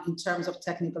done in terms of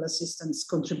technical assistance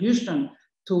contribution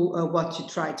to what you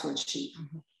try to achieve?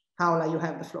 Paola, you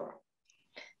have the floor.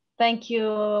 Thank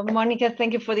you, Monica.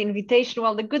 Thank you for the invitation.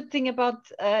 Well, the good thing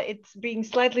about it being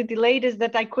slightly delayed is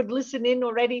that I could listen in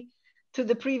already to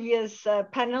the previous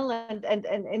panel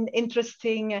and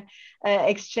interesting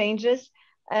exchanges.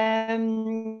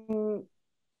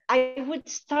 I would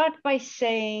start by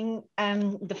saying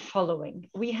the following.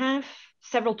 We have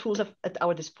several tools at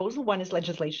our disposal. One is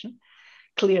legislation,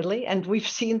 clearly, and we've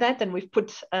seen that, and we've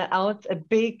put out a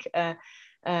big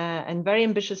and very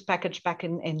ambitious package back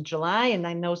in July, and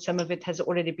I know some of it has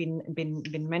already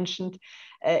been mentioned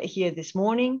here this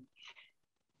morning.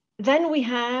 Then we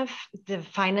have the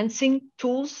financing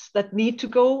tools that need to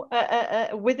go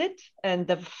with it, and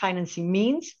the financing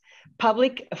means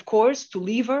public, of course, to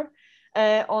lever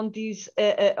on these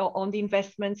on the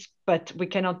investments, but we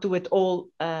cannot do it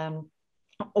all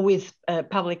with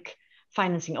public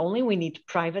financing only. We need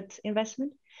private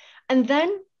investment, and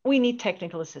then we need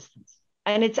technical assistance,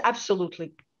 and it's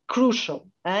absolutely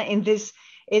crucial in this.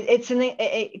 It's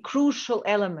a crucial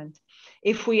element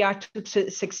if we are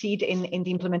to succeed in the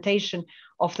implementation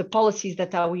of the policies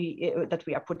that we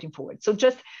are putting forward. So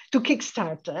just to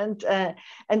kickstart,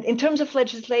 and in terms of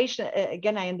legislation,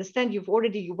 again, I understand you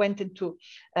went into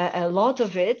a lot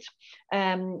of it.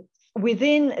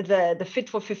 Within the Fit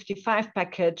for 55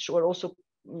 package, or also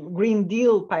Green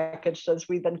Deal package, as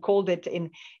we then called it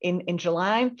in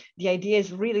July, the idea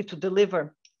is really to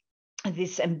deliver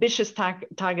this ambitious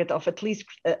target of at least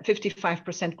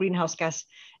 55% greenhouse gas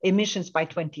emissions by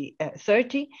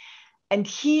 2030. And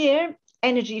here,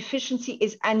 energy efficiency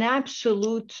is an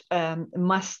absolute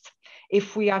must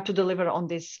if we are to deliver on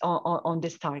this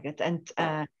target.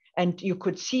 And you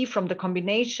could see from the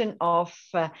combination of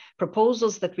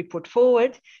proposals that we put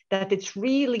forward that it's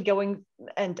really going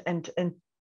and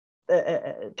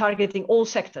targeting all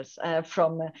sectors,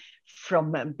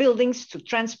 from buildings to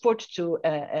transport to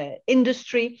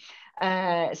industry.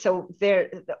 So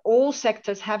all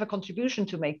sectors have a contribution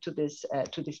to make to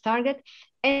this target.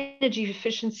 Energy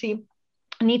efficiency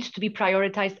needs to be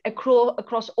prioritized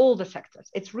across all the sectors.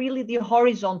 It's really the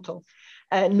horizontal,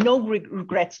 no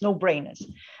regrets, no brainers.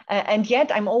 And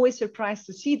yet I'm always surprised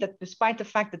to see that despite the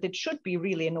fact that it should be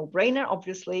really a no-brainer,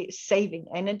 obviously saving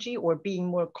energy or being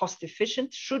more cost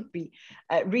efficient should be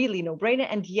really no-brainer,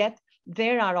 and yet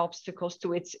there are obstacles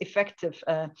to its effective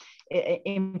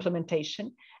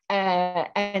implementation.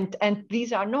 And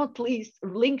these are not least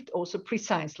linked also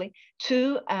precisely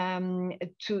to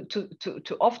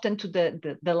often to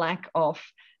the lack of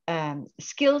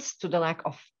skills, to the lack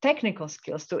of technical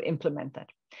skills to implement that.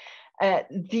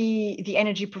 The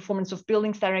Energy Performance of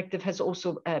Buildings Directive has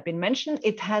also been mentioned.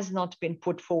 It has not been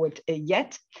put forward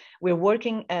yet. We're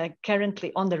working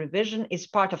currently on the revision. It's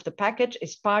part of the package,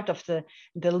 it's part of the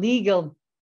legal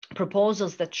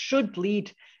proposals that should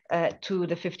lead to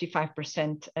the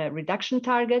 55% reduction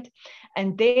target.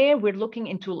 And there we're looking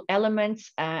into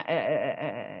elements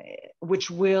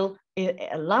which will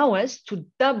allow us to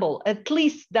at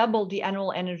least double the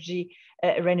annual energy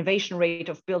renovation rate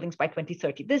of buildings by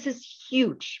 2030. This is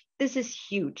huge. This is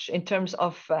huge in terms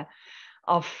of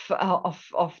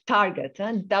target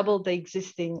and double the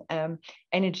existing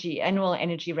annual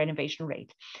energy renovation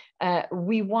rate.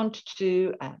 We want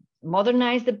to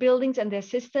modernize the buildings and their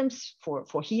systems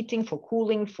for heating, for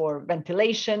cooling, for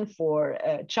ventilation, for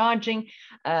charging,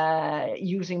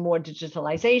 using more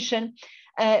digitalization.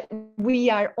 We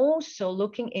are also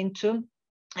looking into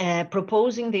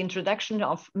proposing the introduction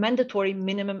of mandatory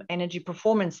minimum energy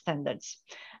performance standards,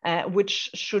 which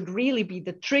should really be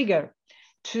the trigger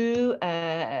to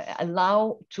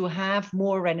allow to have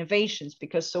more renovations,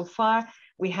 because so far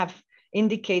we have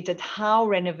indicated how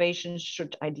renovations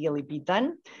should ideally be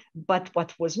done, but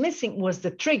what was missing was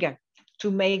the trigger to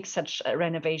make such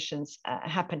renovations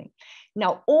happening.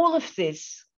 Now, all of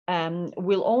this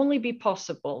will only be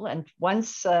possible, and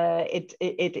once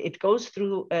it goes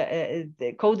through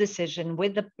the co-decision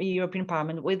with the European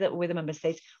Parliament, with the member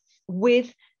states,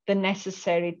 with the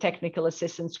necessary technical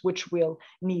assistance, which will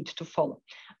need to follow.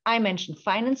 I mentioned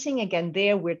financing. Again,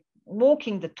 there we're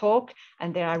walking the talk,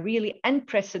 and there are really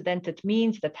unprecedented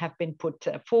means that have been put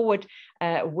forward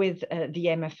with the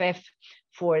MFF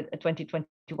for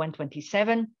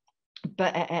 2021-27.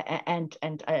 But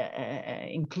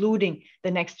including the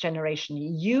Next Generation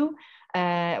EU,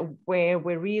 where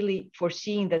we're really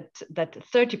foreseeing that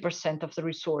 30% of the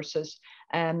resources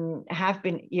have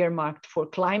been earmarked for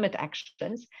climate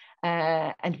actions.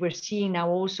 And we're seeing now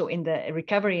also in the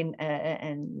recovery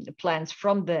and plans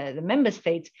from the member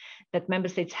states, that member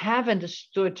states have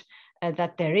understood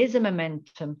that there is a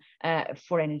momentum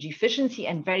for energy efficiency,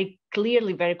 and very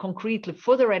clearly, very concretely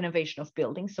for the renovation of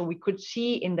buildings. So we could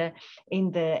see in the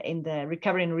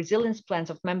recovery and resilience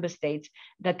plans of member states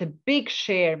that a big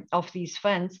share of these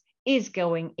funds is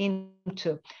going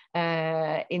into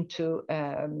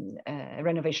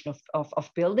renovation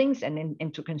of buildings and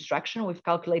into construction. We've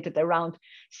calculated around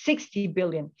 60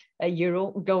 billion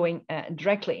euro going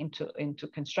directly into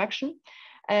construction.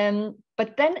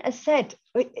 But then, as said,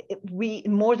 we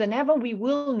more than ever, we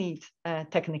will need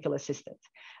technical assistance.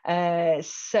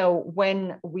 So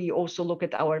when we also look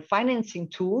at our financing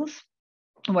tools,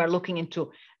 we're looking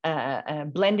into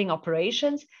blending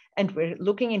operations, and we're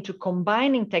looking into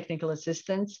combining technical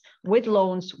assistance with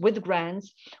loans, with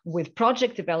grants, with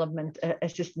project development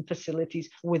assistance facilities,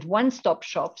 with one-stop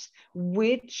shops,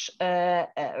 which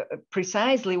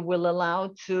precisely will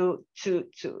allow to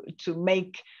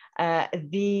make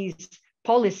these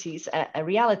policies a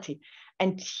reality.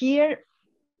 And here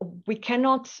we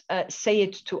cannot say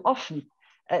it too often.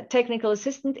 Technical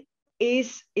assistance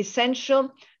is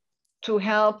essential to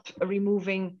help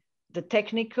removing the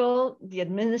technical, the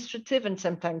administrative, and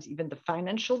sometimes even the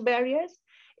financial barriers.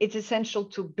 It's essential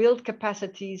to build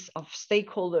capacities of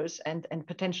stakeholders and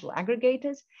potential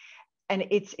aggregators. And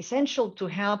it's essential to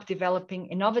help developing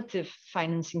innovative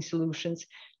financing solutions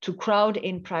to crowd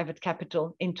in private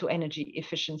capital into energy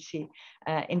efficiency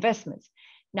investments.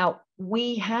 Now,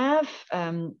 we have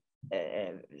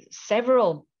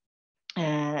several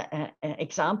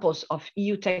examples of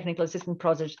EU technical assistance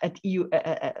projects at EU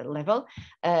level.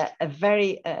 A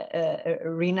very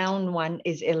renowned one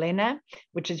is ELENA,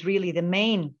 which is really the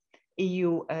main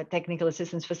EU technical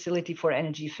assistance facility for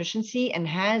energy efficiency, and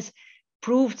has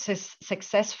proved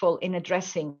successful in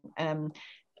addressing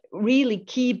really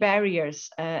key barriers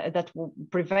that will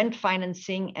prevent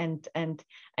financing and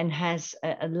has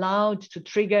allowed to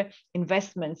trigger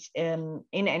investments in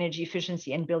energy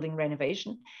efficiency and building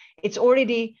renovation. It's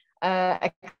already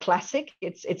a classic.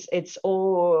 It's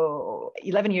all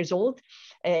 11 years old.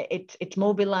 It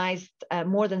mobilized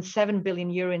more than 7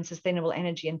 billion euro in sustainable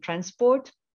energy and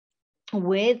transport,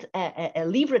 with a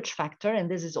leverage factor, and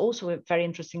this is also a very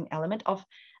interesting element, of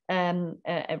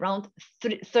around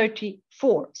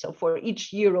 34. So for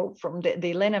each euro from the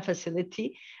ELENA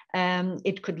facility,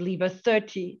 it could lever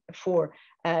 34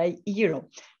 euro.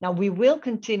 Now we will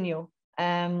continue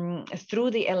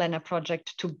through the ELENA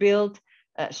project to build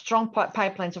strong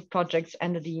pipelines of projects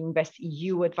under the Invest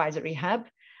EU Advisory Hub,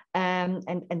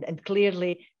 and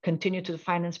clearly continue to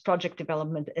finance project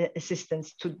development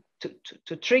assistance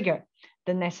to trigger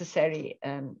the necessary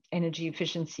energy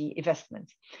efficiency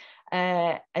investments.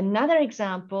 Another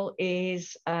example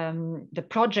is the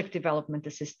project development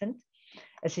assistance,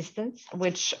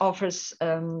 which offers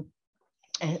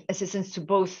assistance to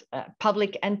both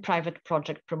public and private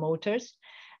project promoters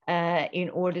in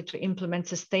order to implement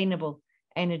sustainable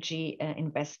energy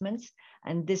investments.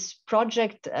 And this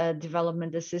project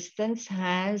development assistance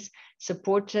has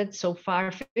supported so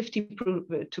far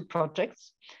 52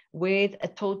 projects with a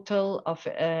total of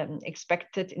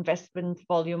expected investment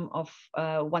volume of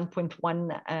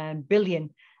 1.1 billion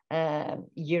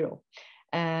euro.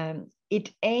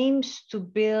 It aims to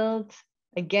build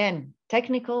again,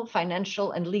 technical,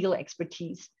 financial, and legal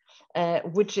expertise,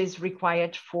 which is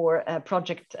required for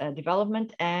project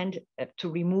development and to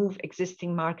remove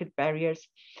existing market barriers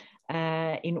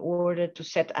in order to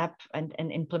set up and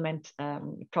implement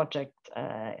project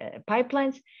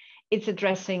pipelines. It's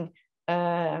addressing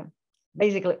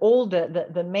basically all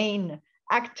the main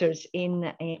actors in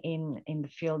the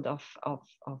field of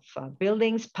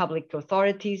buildings, public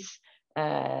authorities,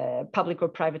 public or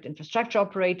private infrastructure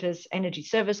operators, energy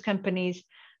service companies,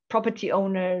 property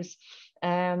owners,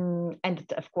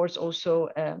 and of course also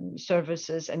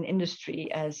services and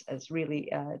industry as really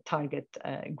target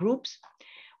groups.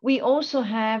 We also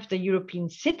have the European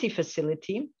City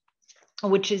Facility,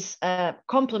 which is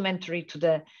complementary to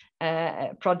the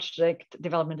project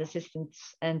development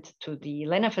assistance and to the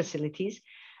LENA facilities.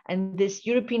 And this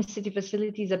European City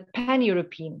Facility is a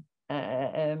pan-European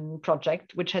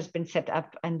project, which has been set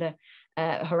up under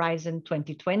Horizon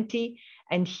 2020.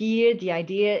 And here the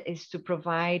idea is to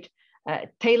provide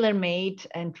tailor-made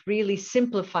and really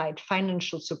simplified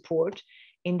financial support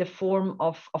in the form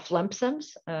of lump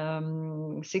sums,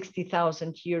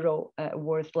 60,000 euro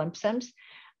worth lump sums,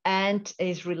 and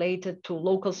is related to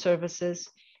local services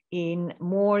in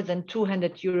more than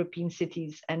 200 European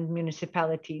cities and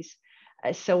municipalities,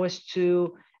 so as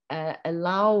to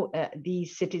allow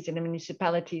these cities and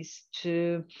municipalities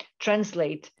to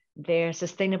translate their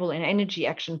sustainable and energy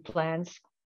action plans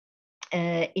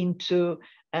into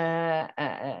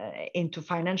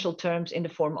financial terms in the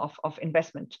form of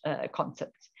investment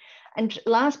concepts. And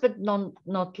last but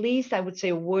not least, I would say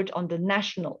a word on the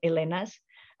national ELENAs,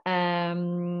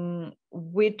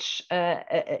 which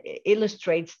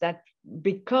illustrates that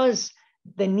because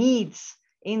the needs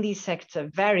in this sector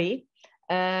vary,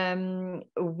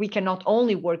 we can not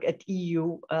only work at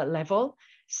EU level,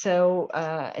 so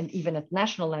and even at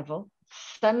national level.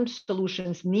 Some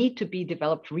solutions need to be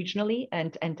developed regionally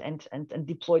and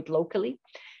deployed locally.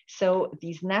 So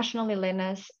these national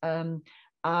ELENAs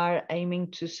are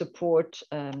aiming to support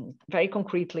very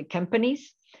concretely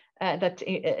companies that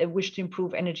wish to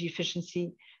improve energy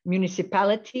efficiency,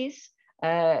 municipalities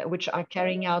which are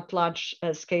carrying out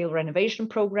large-scale renovation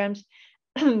programs,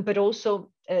 but also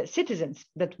citizens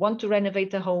that want to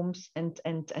renovate their homes and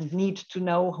need to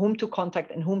know whom to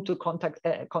contact and whom to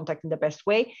contact in the best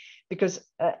way, because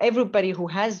everybody who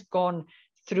has gone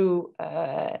through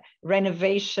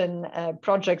renovation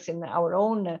projects in our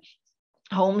own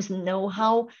homes know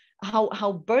how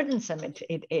burdensome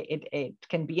it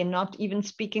can be, and not even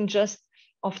speaking just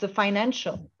of the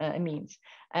financial means.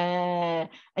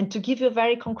 And to give you a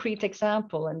very concrete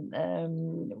example, and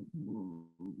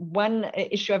one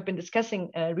issue I've been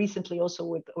discussing recently also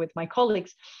with my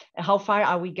colleagues, how far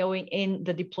are we going in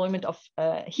the deployment of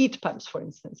heat pumps, for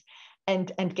instance?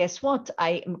 And guess what?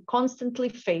 I am constantly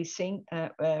facing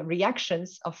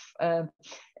reactions of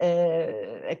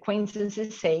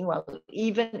acquaintances saying, well,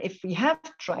 even if we have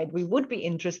tried, we would be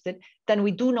interested, then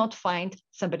we do not find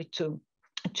somebody to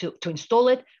install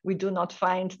it. We do not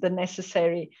find the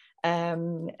necessary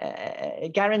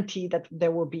guarantee that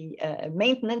there will be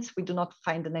maintenance. We do not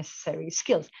find the necessary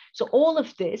skills. So all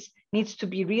of this needs to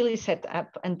be really set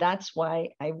up. And that's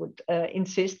why I would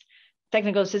insist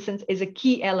technical assistance is a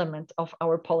key element of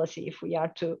our policy if we are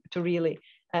to really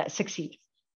succeed.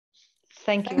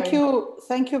 Thank you.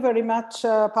 Thank you very much,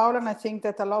 Paula. And I think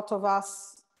that a lot of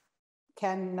us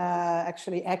can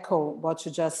actually echo what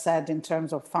you just said in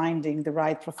terms of finding the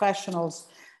right professionals.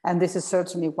 And this is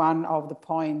certainly one of the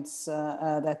points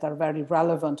that are very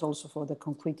relevant also for the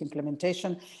concrete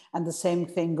implementation. And the same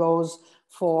thing goes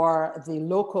for the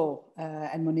local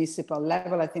and municipal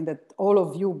level. I think that all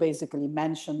of you basically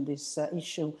mentioned this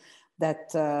issue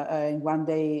that in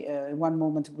one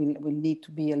moment will need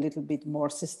to be a little bit more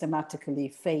systematically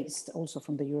faced also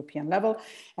from the European level.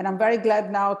 And I'm very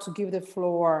glad now to give the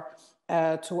floor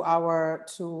to our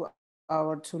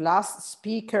two last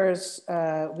speakers,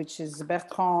 which is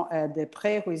Bertrand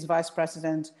Després, who is Vice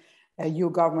President EU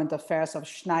Government Affairs of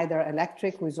Schneider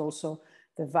Electric, who is also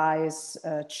the Vice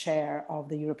Chair of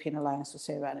the European Alliance to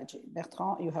Save Energy.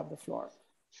 Bertrand, you have the floor.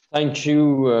 Thank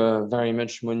you very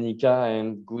much, Monica,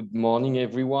 and good morning,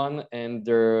 everyone. And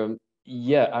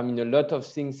yeah, I mean, a lot of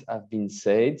things have been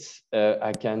said.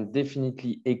 I can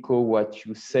definitely echo what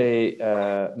you say,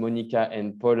 Monica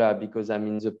and Paula, because I'm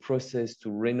in the process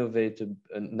to renovate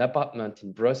an apartment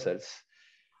in Brussels.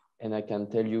 And I can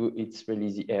tell you it's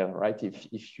really the air, right?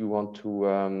 If you want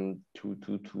to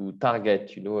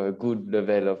target, you know, a good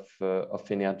level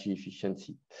of energy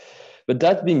efficiency. But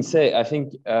that being said, I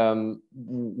think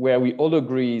where we all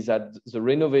agree is that the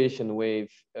renovation wave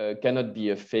cannot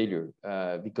be a failure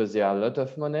because there are a lot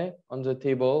of money on the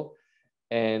table.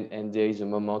 and there is a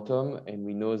momentum, and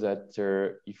we know that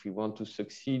if we want to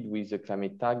succeed with the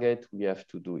climate target, we have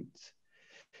to do it.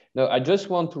 Now, I just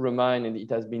want to remind, and it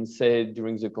has been said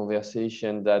during the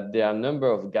conversation, that there are a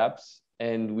number of gaps,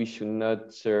 and we should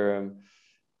not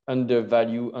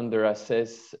undervalue,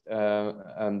 underassess the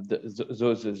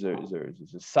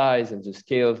size and the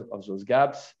scale of those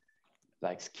gaps,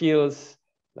 like skills,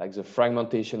 like the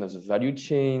fragmentation of the value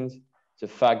chains, the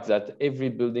fact that every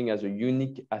building has a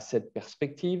unique asset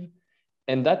perspective,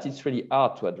 and that it's really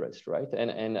hard to address, right?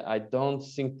 And I don't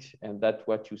think, and that's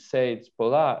what you said,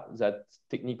 Paula, that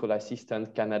technical assistance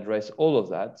can address all of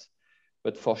that,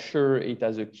 but for sure it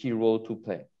has a key role to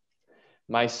play.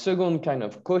 My second kind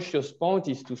of cautious point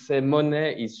is to say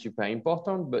money is super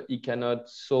important, but it cannot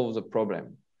solve the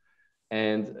problem.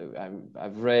 And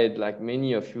I've read, like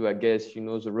many of you, I guess, you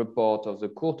know, the report of the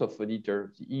Court of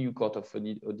Auditor, the EU Court of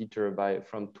Auditor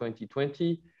from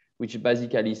 2020, which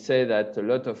basically said that a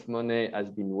lot of money has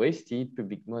been wasted,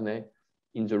 public money,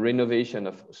 in the renovation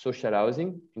of social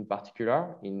housing, in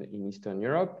particular in Eastern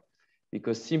Europe,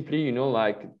 because simply, you know,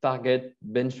 like target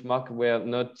benchmark were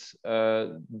not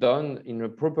done in a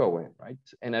proper way,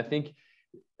 right? And I think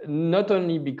not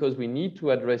only because we need to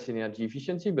address energy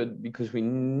efficiency, but because we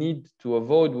need to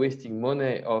avoid wasting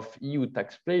money of EU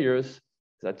taxpayers,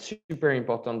 that's super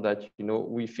important that, you know,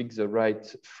 we fix the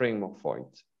right framework for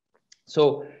it.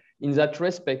 So in that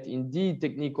respect, indeed,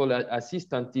 technical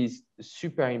assistance is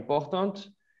super important.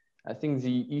 I think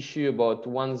the issue about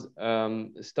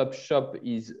one-stop shop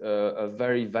is a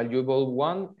very valuable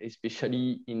one,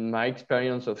 especially in my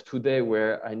experience of today,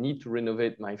 where I need to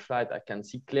renovate my flat. I can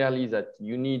see clearly that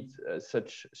you need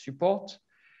such support.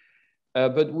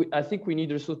 But I think we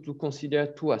need also to consider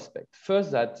two aspects.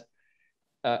 First, that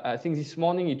I think this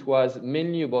morning it was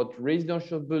mainly about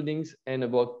residential buildings and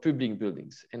about public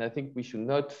buildings. And I think we should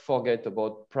not forget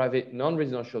about private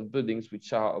non-residential buildings,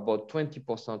 which are about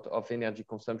 20% of energy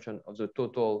consumption of the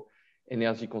total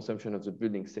energy consumption of the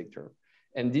building sector.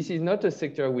 And this is not a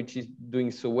sector which is doing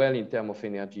so well in terms of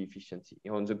energy efficiency.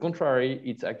 On the contrary,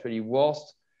 it's actually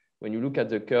worse when you look at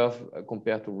the curve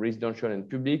compared to residential and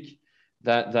public,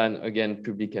 than again,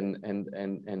 public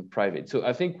and private. So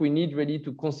I think we need really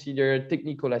to consider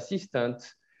technical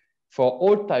assistance for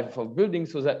all types of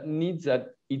buildings, so that needs that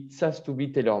it has to be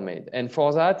tailor-made. And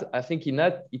for that, I think it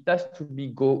has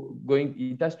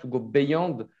to go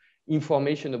beyond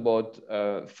information about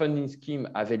funding scheme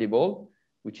available,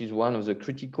 which is one of the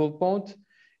critical points,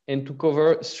 and to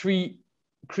cover three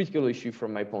critical issues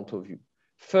from my point of view.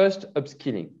 First,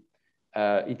 upskilling.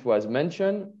 It was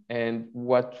mentioned, and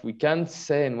what we can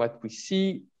say and what we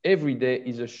see every day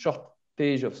is a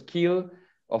shortage of skill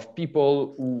of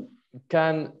people who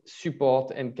can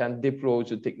support and can deploy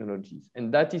the technologies. And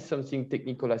that is something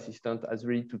technical assistant has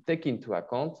really to take into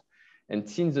account. And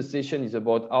since the session is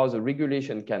about how the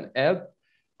regulation can help,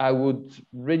 I would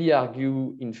really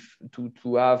argue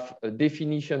to have a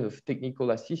definition of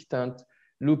technical assistant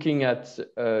looking at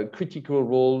a critical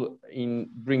role in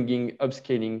bringing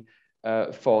upscaling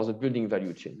for the building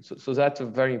value chain. So that's a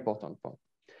very important point.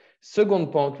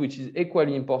 Second point, which is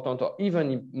equally important or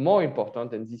even more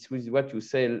important, and this is what you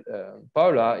say,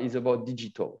 Paula, is about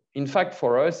digital. In fact,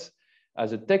 for us,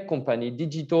 as a tech company,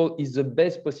 digital is the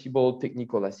best possible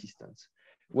technical assistance.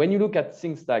 When you look at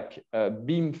things like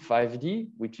BIM 5D,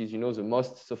 which is, you know, the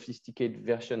most sophisticated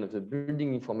version of the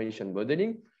building information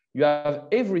modeling, you have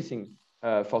everything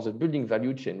for the building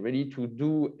value chain ready to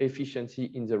do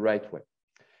efficiency in the right way.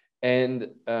 And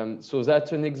so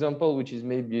that's an example which is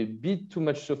maybe a bit too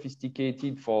much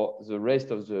sophisticated for the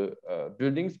rest of the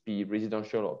buildings, be it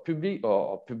residential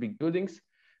or public buildings.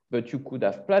 But you could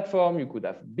have platform, you could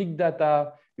have big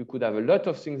data, you could have a lot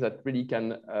of things that really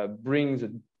can bring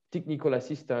the technical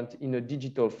assistant in a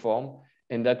digital form,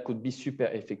 and that could be super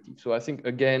effective. So I think,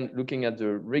 again, looking at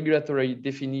the regulatory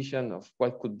definition of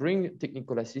what could bring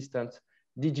technical assistance,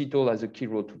 digital has a key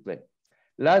role to play.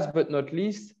 Last but not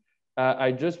least,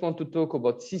 I just want to talk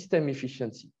about system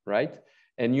efficiency, right?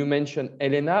 And you mentioned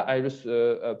Elena,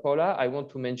 Paula, I want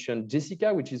to mention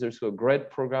Jessica, which is also a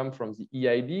great program from the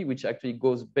EIB, which actually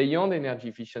goes beyond energy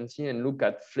efficiency and look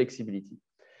at flexibility.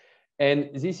 And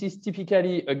this is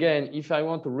typically, again, if I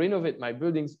want to renovate my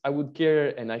buildings, I would care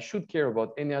and I should care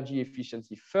about energy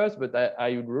efficiency first, but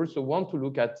I would also want to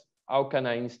look at how can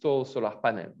I install solar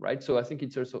panel, right? So I think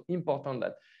it's also important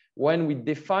that when we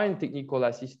define technical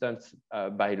assistance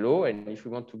by law, and if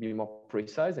we want to be more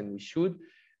precise, and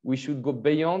we should go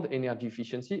beyond energy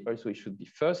efficiency. Also, it should be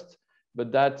first,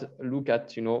 but that look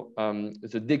at, you know,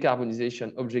 the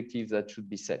decarbonization objectives that should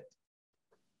be set.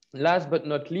 Last but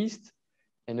not least,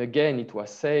 and again, it was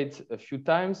said a few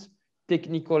times,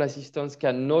 technical assistance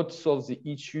cannot solve the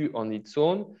issue on its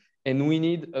own, and we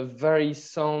need a very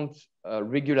sound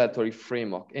regulatory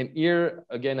framework. And here,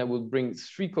 again, I will bring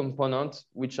three components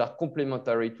which are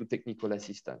complementary to technical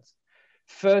assistance.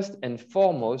 First and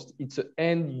foremost, it's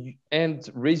an end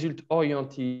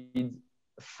result-oriented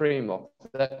framework.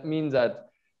 That means that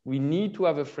we need to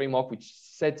have a framework which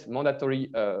sets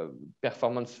mandatory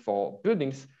performance for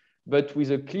buildings, but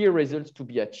with a clear result to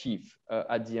be achieved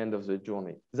at the end of the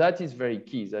journey. That is very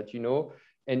key, that you know,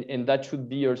 and that should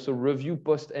be also reviewed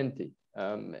post-ente.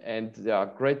 And there are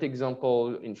great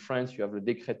examples in France. You have the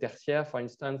décret tertiaire, for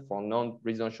instance, for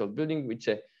non-residential building, which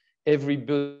every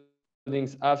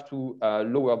buildings have to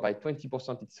lower by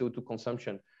 20% its CO2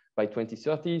 consumption by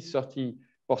 2030,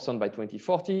 30% by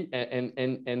 2040,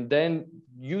 and then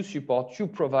you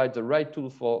provide the right tool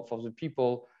for the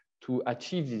people to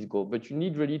achieve this goal. But you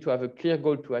need really to have a clear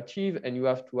goal to achieve, and you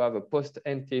have to have a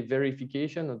post-ente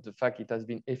verification of the fact it has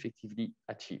been effectively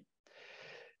achieved.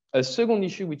 A second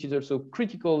issue, which is also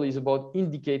critical, is about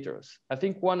indicators. I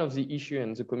think one of the issues,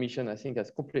 and the Commission, I think,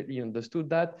 has completely understood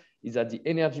that, is that the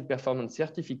energy performance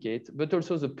certificate, but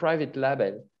also the private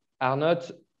label, are not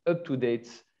up to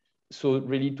date. So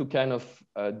really to kind of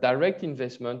direct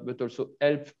investment, but also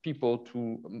help people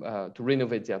to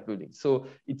renovate their buildings. So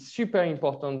it's super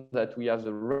important that we have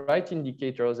the right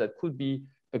indicators that could be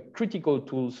a critical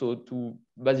tool, so to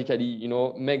basically, you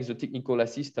know, make the technical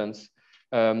assistance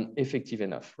effective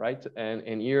enough, right?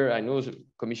 And here I know the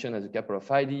Commission has a couple of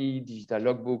ideas, digital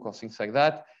logbook or things like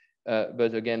that.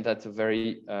 But again, that's a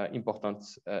very important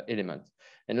element.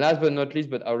 And last but not least,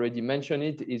 but I already mentioned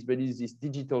it, is really this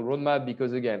digital roadmap,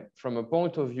 because again, from a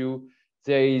point of view,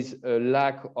 there is a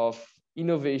lack of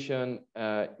innovation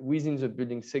within the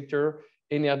building sector.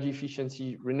 Energy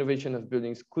efficiency, renovation of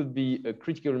buildings could be a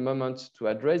critical moment to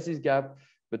address this gap.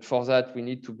 But for that, we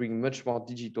need to bring much more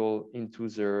digital into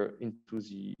the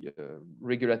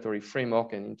regulatory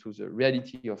framework and into the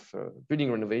reality of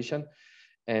building renovation.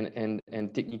 And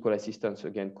technical assistance,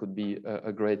 again, could be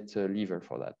a great lever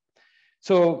for that.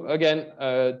 So again,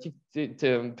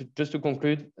 just to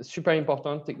conclude, super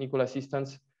important, technical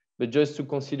assistance, but just to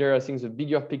consider, I think, the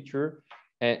bigger picture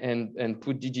and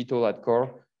put digital at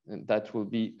core, and that will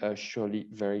be surely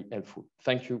very helpful.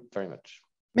 Thank you very much.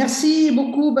 Merci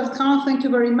beaucoup, Bertrand. Thank you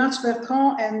very much,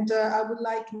 Bertrand. And I would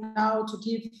like now to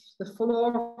give the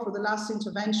floor for the last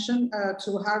intervention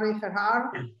to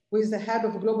Rehberger, who is the head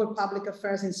of global public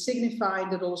affairs in Signify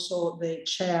and also the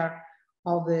chair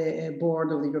of the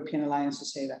board of the European Alliance to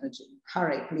Save Energy.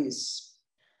 Harry, please.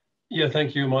 Yeah,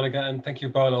 thank you, Monica, and thank you,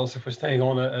 Paula, also for staying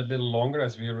on a little longer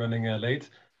as we are running late.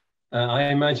 I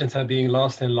imagine that being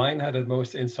last in line had the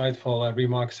most insightful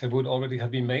remarks would already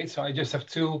have been made. So I just have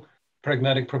two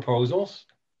pragmatic proposals.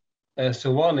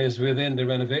 So one is within the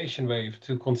Renovation Wave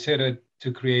to consider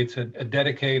to create a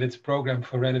dedicated program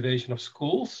for renovation of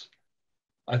schools.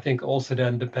 I think also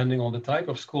then, depending on the type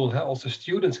of school, also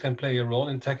students can play a role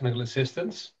in technical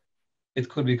assistance. It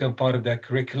could become part of their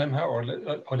curriculum, or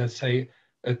let's say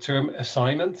a term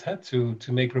assignment to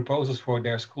make proposals for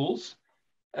their schools.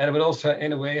 And it would also,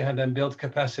 in a way, have then build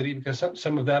capacity, because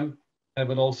some of them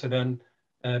would also then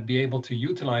be able to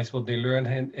utilize what they learn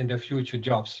in their future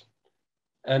jobs.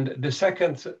 And the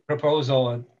second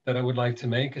proposal that I would like to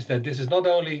make is that this is not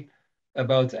only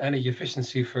about energy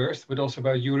efficiency first, but also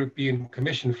about European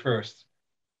Commission first.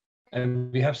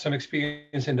 And we have some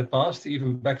experience in the past,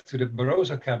 even back to the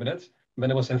Barroso cabinet, when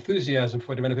there was enthusiasm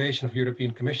for the renovation of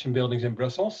European Commission buildings in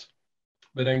Brussels.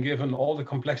 But then given all the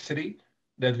complexity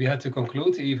that we had to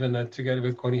conclude, even together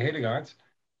with Connie Hedegaard,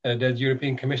 that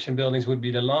European Commission buildings would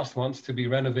be the last ones to be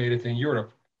renovated in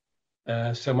Europe.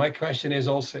 So my question is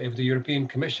also if the European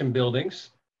Commission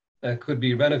buildings could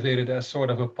be renovated as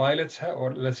sort of a pilot,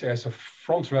 or let's say as a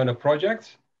front-runner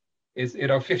project.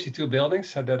 It are 52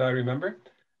 buildings that I remember,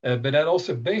 but that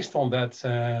also based on that,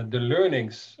 the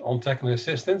learnings on technical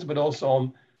assistance, but also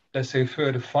on, let's say,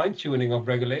 further fine-tuning of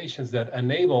regulations that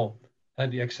enable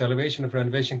the acceleration of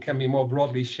renovation can be more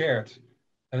broadly shared,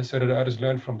 so that others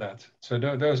learn from that. So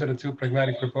those are the two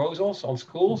pragmatic proposals on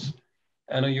schools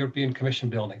and on European Commission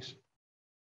buildings.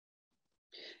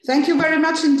 Thank you very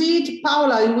much indeed.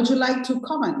 Paula, would you like to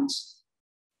comment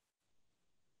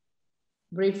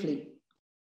briefly?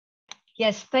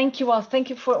 Yes, thank you. Well, thank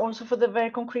you also for the very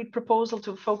concrete proposal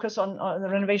to focus on the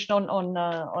renovation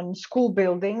on school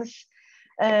buildings.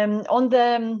 On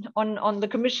the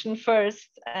Commission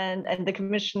first, and the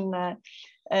Commission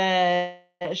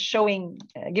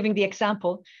giving the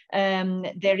example,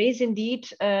 there is indeed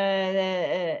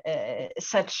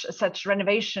such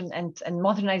renovation and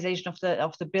modernization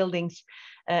of the buildings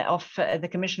of the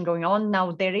Commission going on.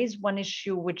 Now, there is one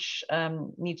issue which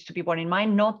needs to be borne in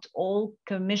mind. Not all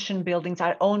Commission buildings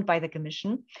are owned by the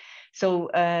Commission. So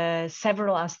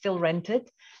several are still rented.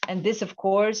 And this, of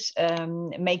course,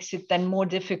 makes it then more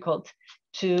difficult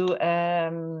to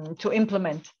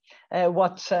implement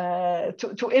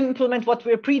what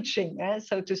we're preaching,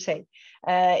 so to say.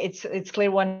 It's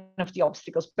clear one of the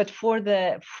obstacles. But for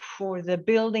the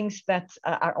buildings that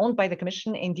are owned by the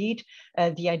Commission, indeed,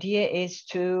 the idea is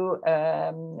to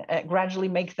gradually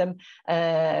make them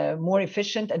more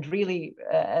efficient and really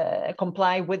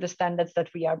comply with the standards that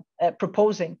we are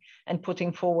proposing and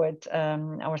putting forward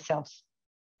ourselves.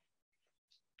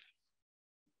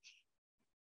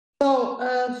 So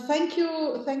thank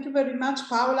you very much,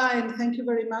 Paola, and thank you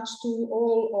very much to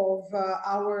all of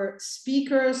our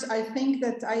speakers. I think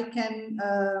that I can,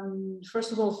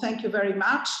 first of all, thank you very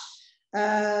much.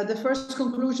 The first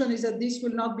conclusion is that this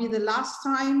will not be the last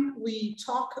time we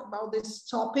talk about this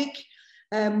topic.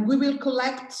 We will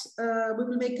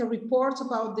make a report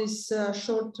about this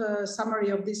short summary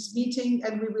of this meeting,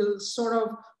 and we will sort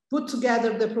of put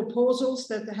together the proposals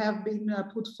that have been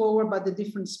put forward by the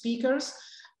different speakers.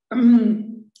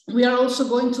 We are also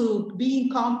going to be in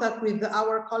contact with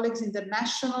our colleagues in the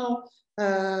national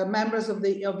members of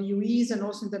EU-ASE and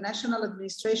also in the national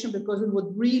administration, because we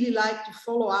would really like to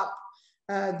follow up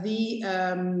the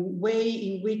way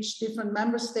in which different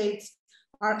member states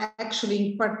are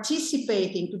actually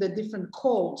participating to the different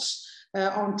calls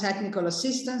on technical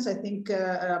assistance, I think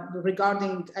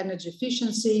regarding energy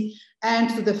efficiency, and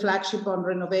to the flagship on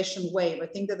Renovation Wave. I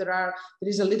think that there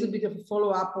is a little bit of a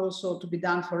follow-up also to be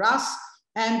done for us.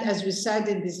 And as we said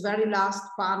in this very last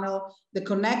panel, the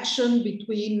connection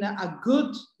between a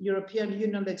good European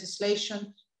Union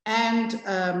legislation and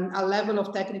a level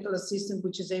of technical assistance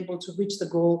which is able to reach the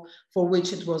goal for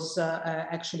which it was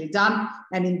actually done.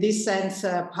 And in this sense,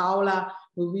 Paola,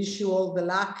 we wish you all the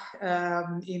luck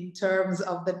in terms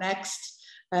of the next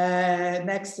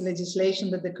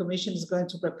legislation that the Commission is going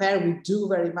to prepare. We do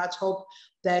very much hope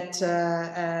that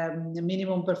the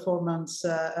minimum performance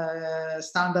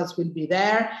standards will be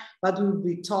there, but we'll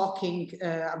be talking,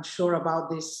 I'm sure, about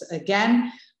this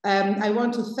again. I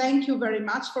want to thank you very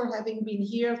much for having been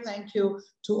here. Thank you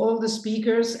to all the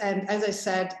speakers. And as I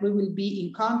said, we will be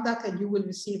in contact, and you will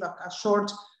receive a short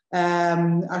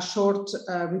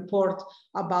report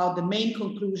about the main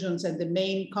conclusions and the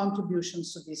main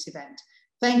contributions to this event.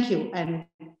 Thank you, and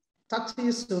talk to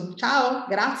you soon. Ciao,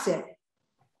 grazie.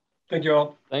 Thank you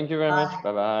all. Thank you very much.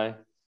 Bye-bye.